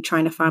me,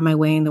 trying to find my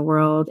way in the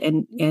world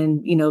and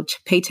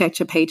paycheck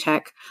to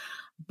paycheck.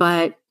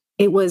 But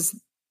it was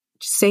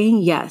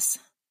saying yes.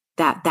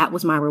 That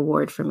was my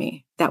reward for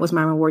me. That was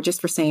my reward just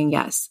for saying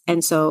yes.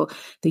 And so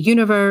the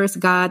universe,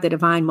 God, the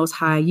divine, most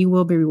high, you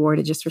will be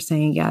rewarded just for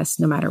saying yes,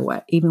 no matter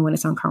what, even when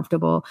it's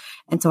uncomfortable.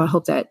 And so I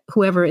hope that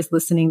whoever is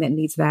listening that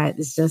needs that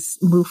is just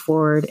move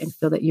forward and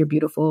feel that you're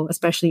beautiful,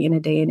 especially in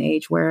a day and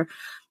age where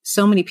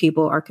so many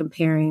people are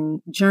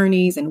comparing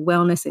journeys and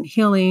wellness and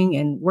healing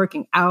and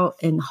working out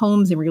and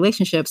homes and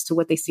relationships to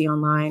what they see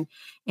online.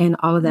 And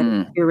all of that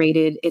is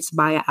curated. It's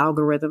by an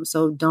algorithm.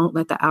 So don't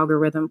let the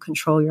algorithm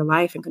control your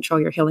life and control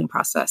your healing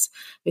process,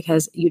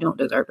 because you don't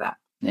deserve that.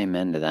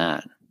 Amen to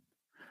that.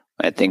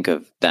 I think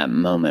of that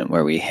moment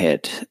where we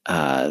hit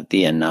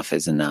the enough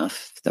is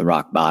enough, the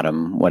rock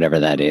bottom, whatever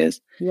that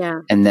is. Yeah.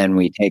 And then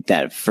we take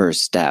that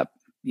first step,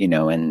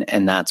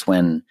 and that's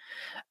when,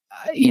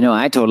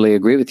 I totally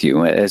agree with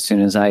you. As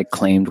soon as I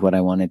claimed what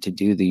I wanted to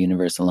do, the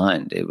universe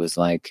aligned. It was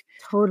like,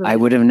 Totally. I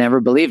would have never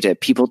believed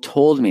it. People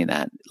told me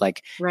that,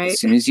 like, right. As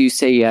soon as you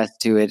say yes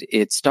to it,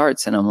 it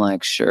starts. And I'm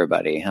like, sure,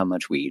 buddy, how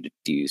much weed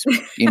do you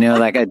smoke?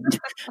 Like I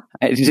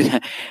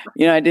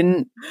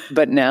didn't,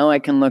 but now I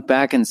can look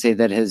back and say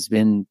that has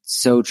been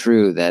so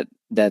true, that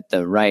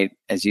the right,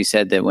 as you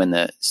said, that when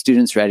the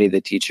student's ready,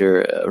 the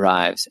teacher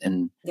arrives.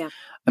 And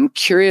I'm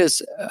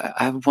curious,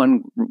 I have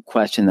one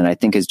question that I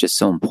think is just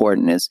so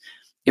important, is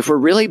if we're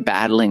really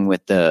battling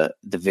with the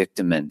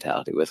victim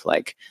mentality, with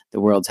like, the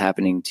world's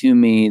happening to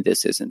me,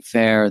 this isn't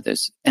fair,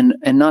 and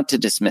not to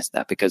dismiss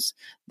that, because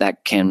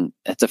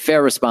it's a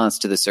fair response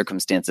to the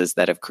circumstances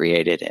that have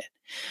created it.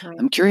 Right.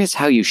 I'm curious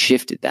how you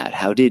shifted that.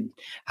 How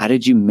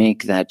did you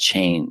make that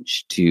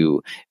change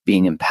to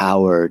being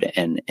empowered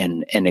and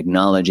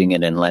acknowledging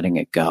it and letting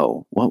it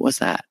go? What was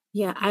that?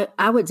 Yeah,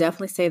 I would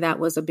definitely say that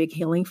was a big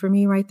healing for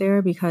me right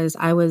there, because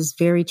I was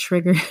very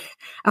triggered.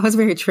 I was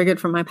very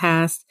triggered from my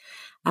past.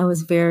 I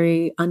was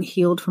very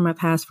unhealed from my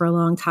past for a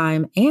long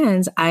time.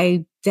 And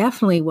I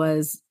definitely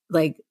was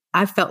like,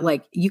 I felt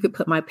like you could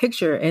put my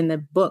picture in the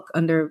book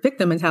under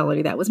victim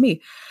mentality. That was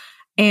me.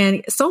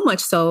 And so much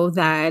so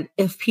that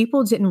if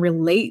people didn't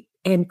relate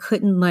and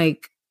couldn't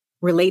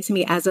relate to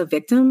me as a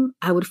victim,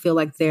 I would feel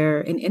like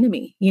they're an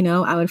enemy.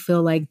 I would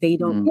feel like they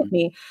don't get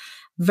me,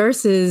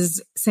 versus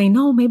saying,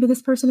 no, maybe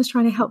this person is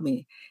trying to help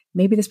me.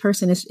 Maybe this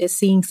person is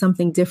seeing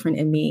something different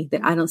in me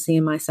that I don't see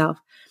in myself.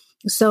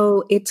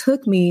 So it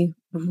took me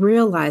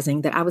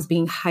realizing that I was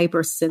being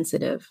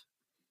hypersensitive,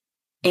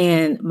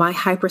 and my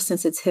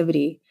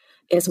hypersensitivity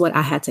is what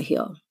I had to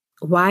heal.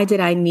 Why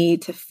did I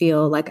need to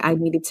feel like I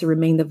needed to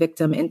remain the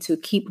victim and to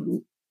keep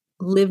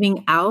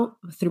living out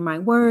through my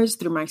words,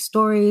 through my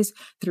stories,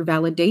 through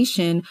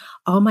validation,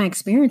 all my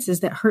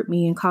experiences that hurt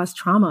me and caused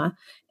trauma?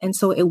 And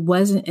so it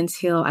wasn't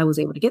until I was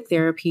able to get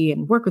therapy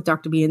and work with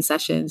Dr. B in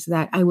sessions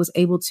that I was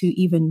able to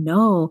even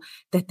know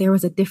that there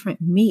was a different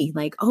me.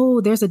 Like,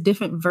 oh, there's a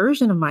different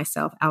version of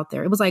myself out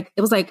there. It was like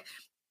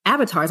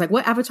avatars. Like,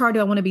 what avatar do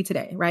I want to be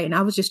today? Right. And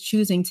I was just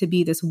choosing to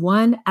be this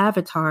one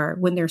avatar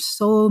when there's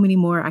so many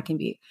more I can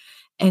be.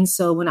 And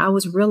so when I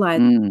was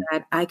realizing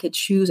that I could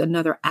choose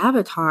another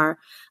avatar,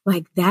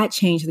 like, that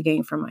changed the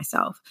game for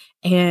myself.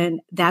 And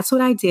that's what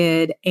I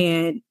did.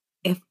 And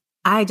if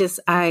I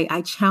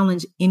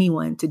challenge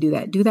anyone to do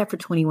that for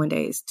 21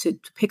 days, to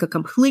pick a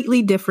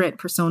completely different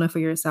persona for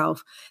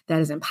yourself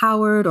that is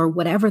empowered, or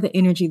whatever the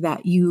energy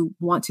that you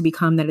want to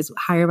become that is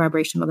higher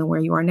vibrational than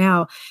where you are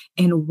now,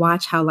 and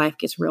watch how life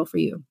gets real for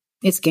you.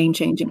 It's game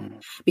changing,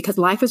 because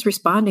life is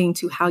responding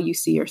to how you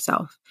see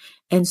yourself.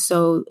 And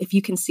so if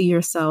you can see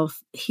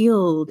yourself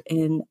healed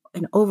and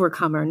an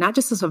overcomer, not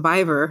just a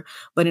survivor,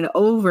 but an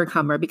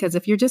overcomer, because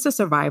if you're just a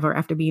survivor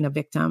after being a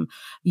victim,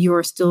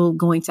 you're still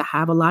going to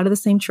have a lot of the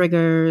same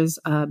triggers,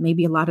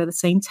 maybe a lot of the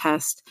same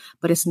tests,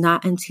 but it's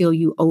not until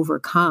you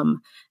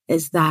overcome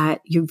is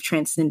that you've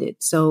transcended.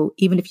 So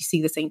even if you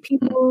see the same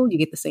people, you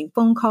get the same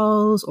phone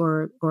calls,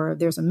 or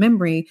there's a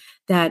memory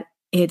that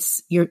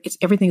it's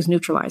everything's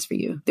neutralized for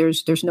you.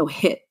 There's no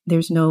hit,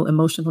 there's no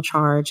emotional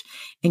charge,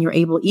 and you're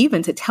able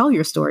even to tell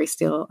your story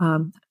still,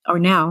 or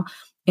now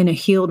in a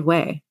healed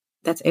way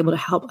that's able to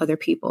help other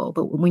people.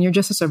 But when you're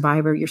just a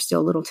survivor, you're still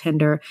a little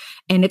tender,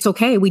 and it's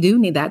okay. We do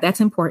need that. That's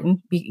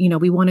important.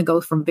 We want to go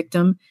from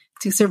victim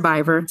to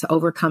survivor to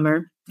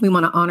overcomer. We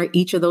want to honor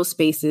each of those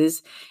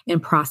spaces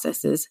and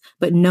processes,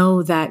 but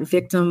know that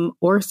victim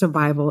or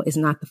survival is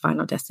not the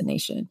final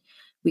destination.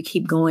 We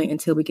keep going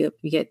until we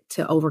get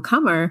to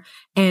overcomer.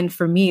 And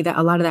for me, that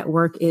a lot of that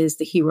work is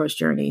the hero's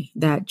journey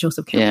that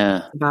Joseph Campbell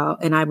talks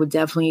about. And I would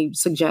definitely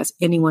suggest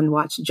anyone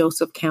watch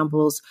Joseph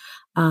Campbell's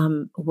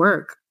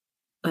work.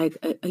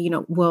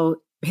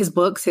 His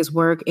books, his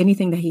work,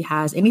 anything that he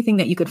has, anything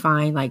that you could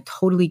find, like,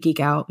 totally geek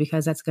out,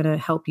 because that's going to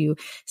help you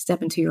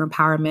step into your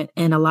empowerment.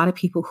 And a lot of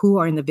people who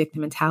are in the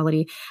victim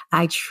mentality,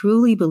 I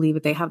truly believe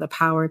that they have the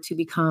power to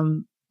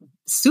become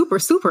super,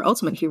 super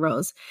ultimate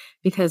heroes,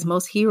 because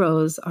most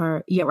heroes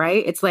are,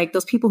 right? It's like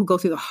those people who go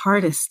through the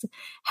hardest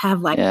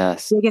have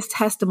the biggest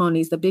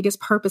testimonies, the biggest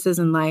purposes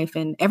in life.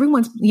 And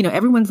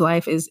everyone's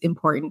life is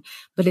important,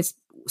 but it's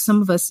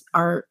some of us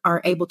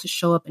are able to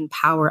show up in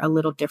power a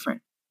little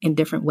different in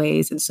different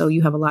ways. And so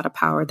you have a lot of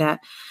power that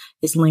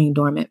is laying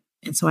dormant.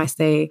 And so I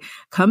say,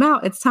 come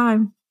out. It's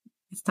time.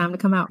 It's time to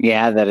come out.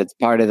 Yeah, that it's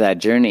part of that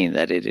journey,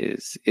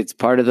 it's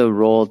part of the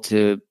role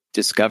to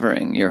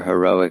discovering your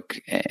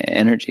heroic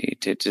energy,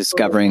 to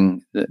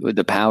discovering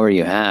the power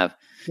you have.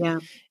 Yeah.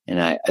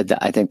 And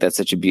I think that's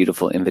such a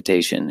beautiful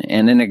invitation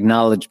and an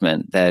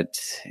acknowledgement that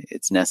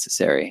it's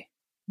necessary.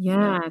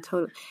 Yeah,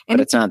 totally. But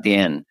it's not the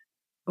end.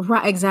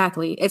 Right,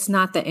 exactly. It's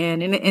not the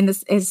end. And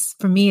this is,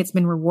 for me, it's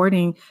been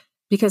rewarding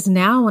because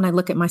now when I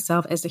look at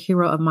myself as the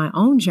hero of my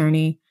own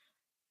journey,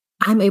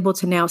 I'm able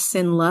to now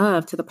send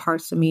love to the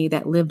parts of me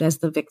that lived as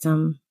the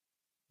victim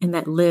and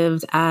that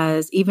lived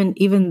as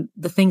even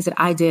the things that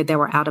I did that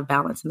were out of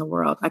balance in the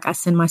world. Like I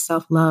send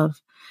myself love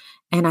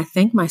and I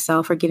thank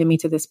myself for getting me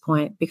to this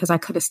point because I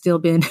could have still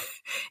been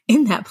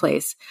in that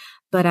place.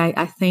 But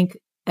I think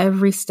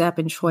every step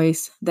and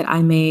choice that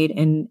I made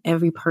and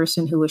every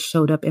person who has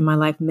showed up in my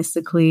life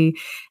mystically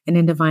and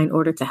in divine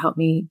order to help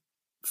me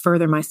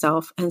further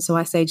myself. And so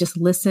I say, just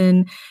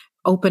listen,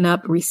 open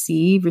up,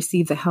 receive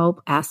the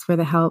help, ask for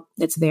the help.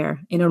 It's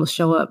there and it'll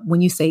show up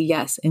when you say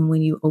yes and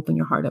when you open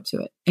your heart up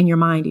to it and your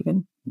mind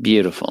even.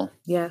 Beautiful.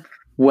 Yeah.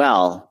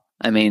 Well,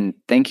 I mean,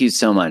 thank you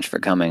so much for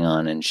coming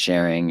on and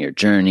sharing your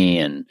journey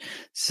and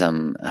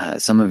some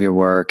of your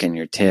work and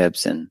your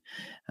tips. And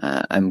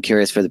I'm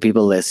curious for the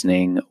people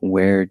listening,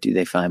 where do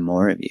they find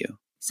more of you?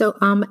 So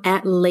I'm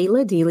at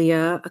Lalah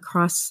Delia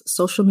across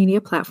social media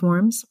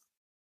platforms.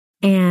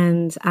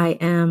 And I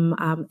am,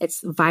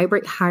 it's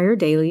Vibrate Higher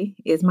Daily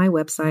is my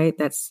website.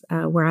 That's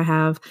where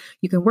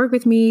you can work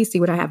with me, see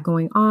what I have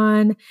going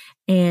on.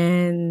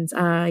 And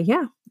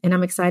and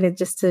I'm excited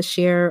just to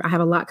share. I have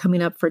a lot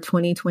coming up for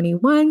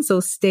 2021. So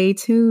stay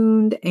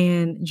tuned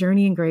and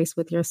journey in grace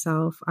with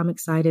yourself. I'm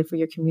excited for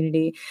your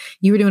community.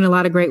 You were doing a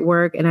lot of great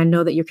work and I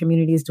know that your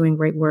community is doing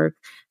great work.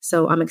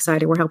 So I'm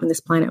excited. We're helping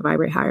this planet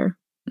vibrate higher.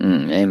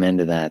 Amen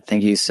to that.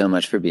 Thank you so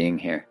much for being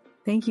here.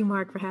 Thank you,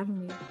 Mark, for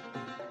having me.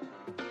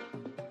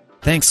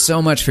 Thanks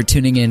so much for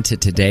tuning in to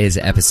today's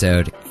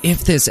episode.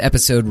 If this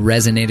episode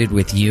resonated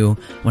with you,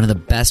 one of the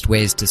best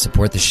ways to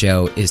support the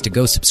show is to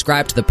go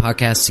subscribe to the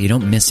podcast so you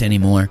don't miss any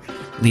more.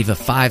 Leave a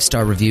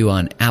 5-star review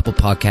on Apple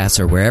Podcasts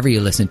or wherever you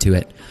listen to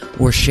it,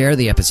 or share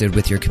the episode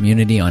with your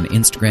community on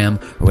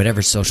Instagram or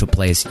whatever social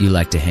place you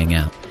like to hang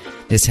out.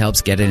 This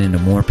helps get it into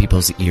more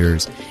people's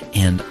ears,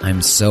 and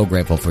I'm so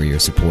grateful for your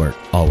support,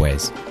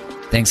 always.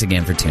 Thanks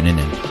again for tuning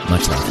in.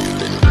 Much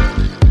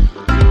love.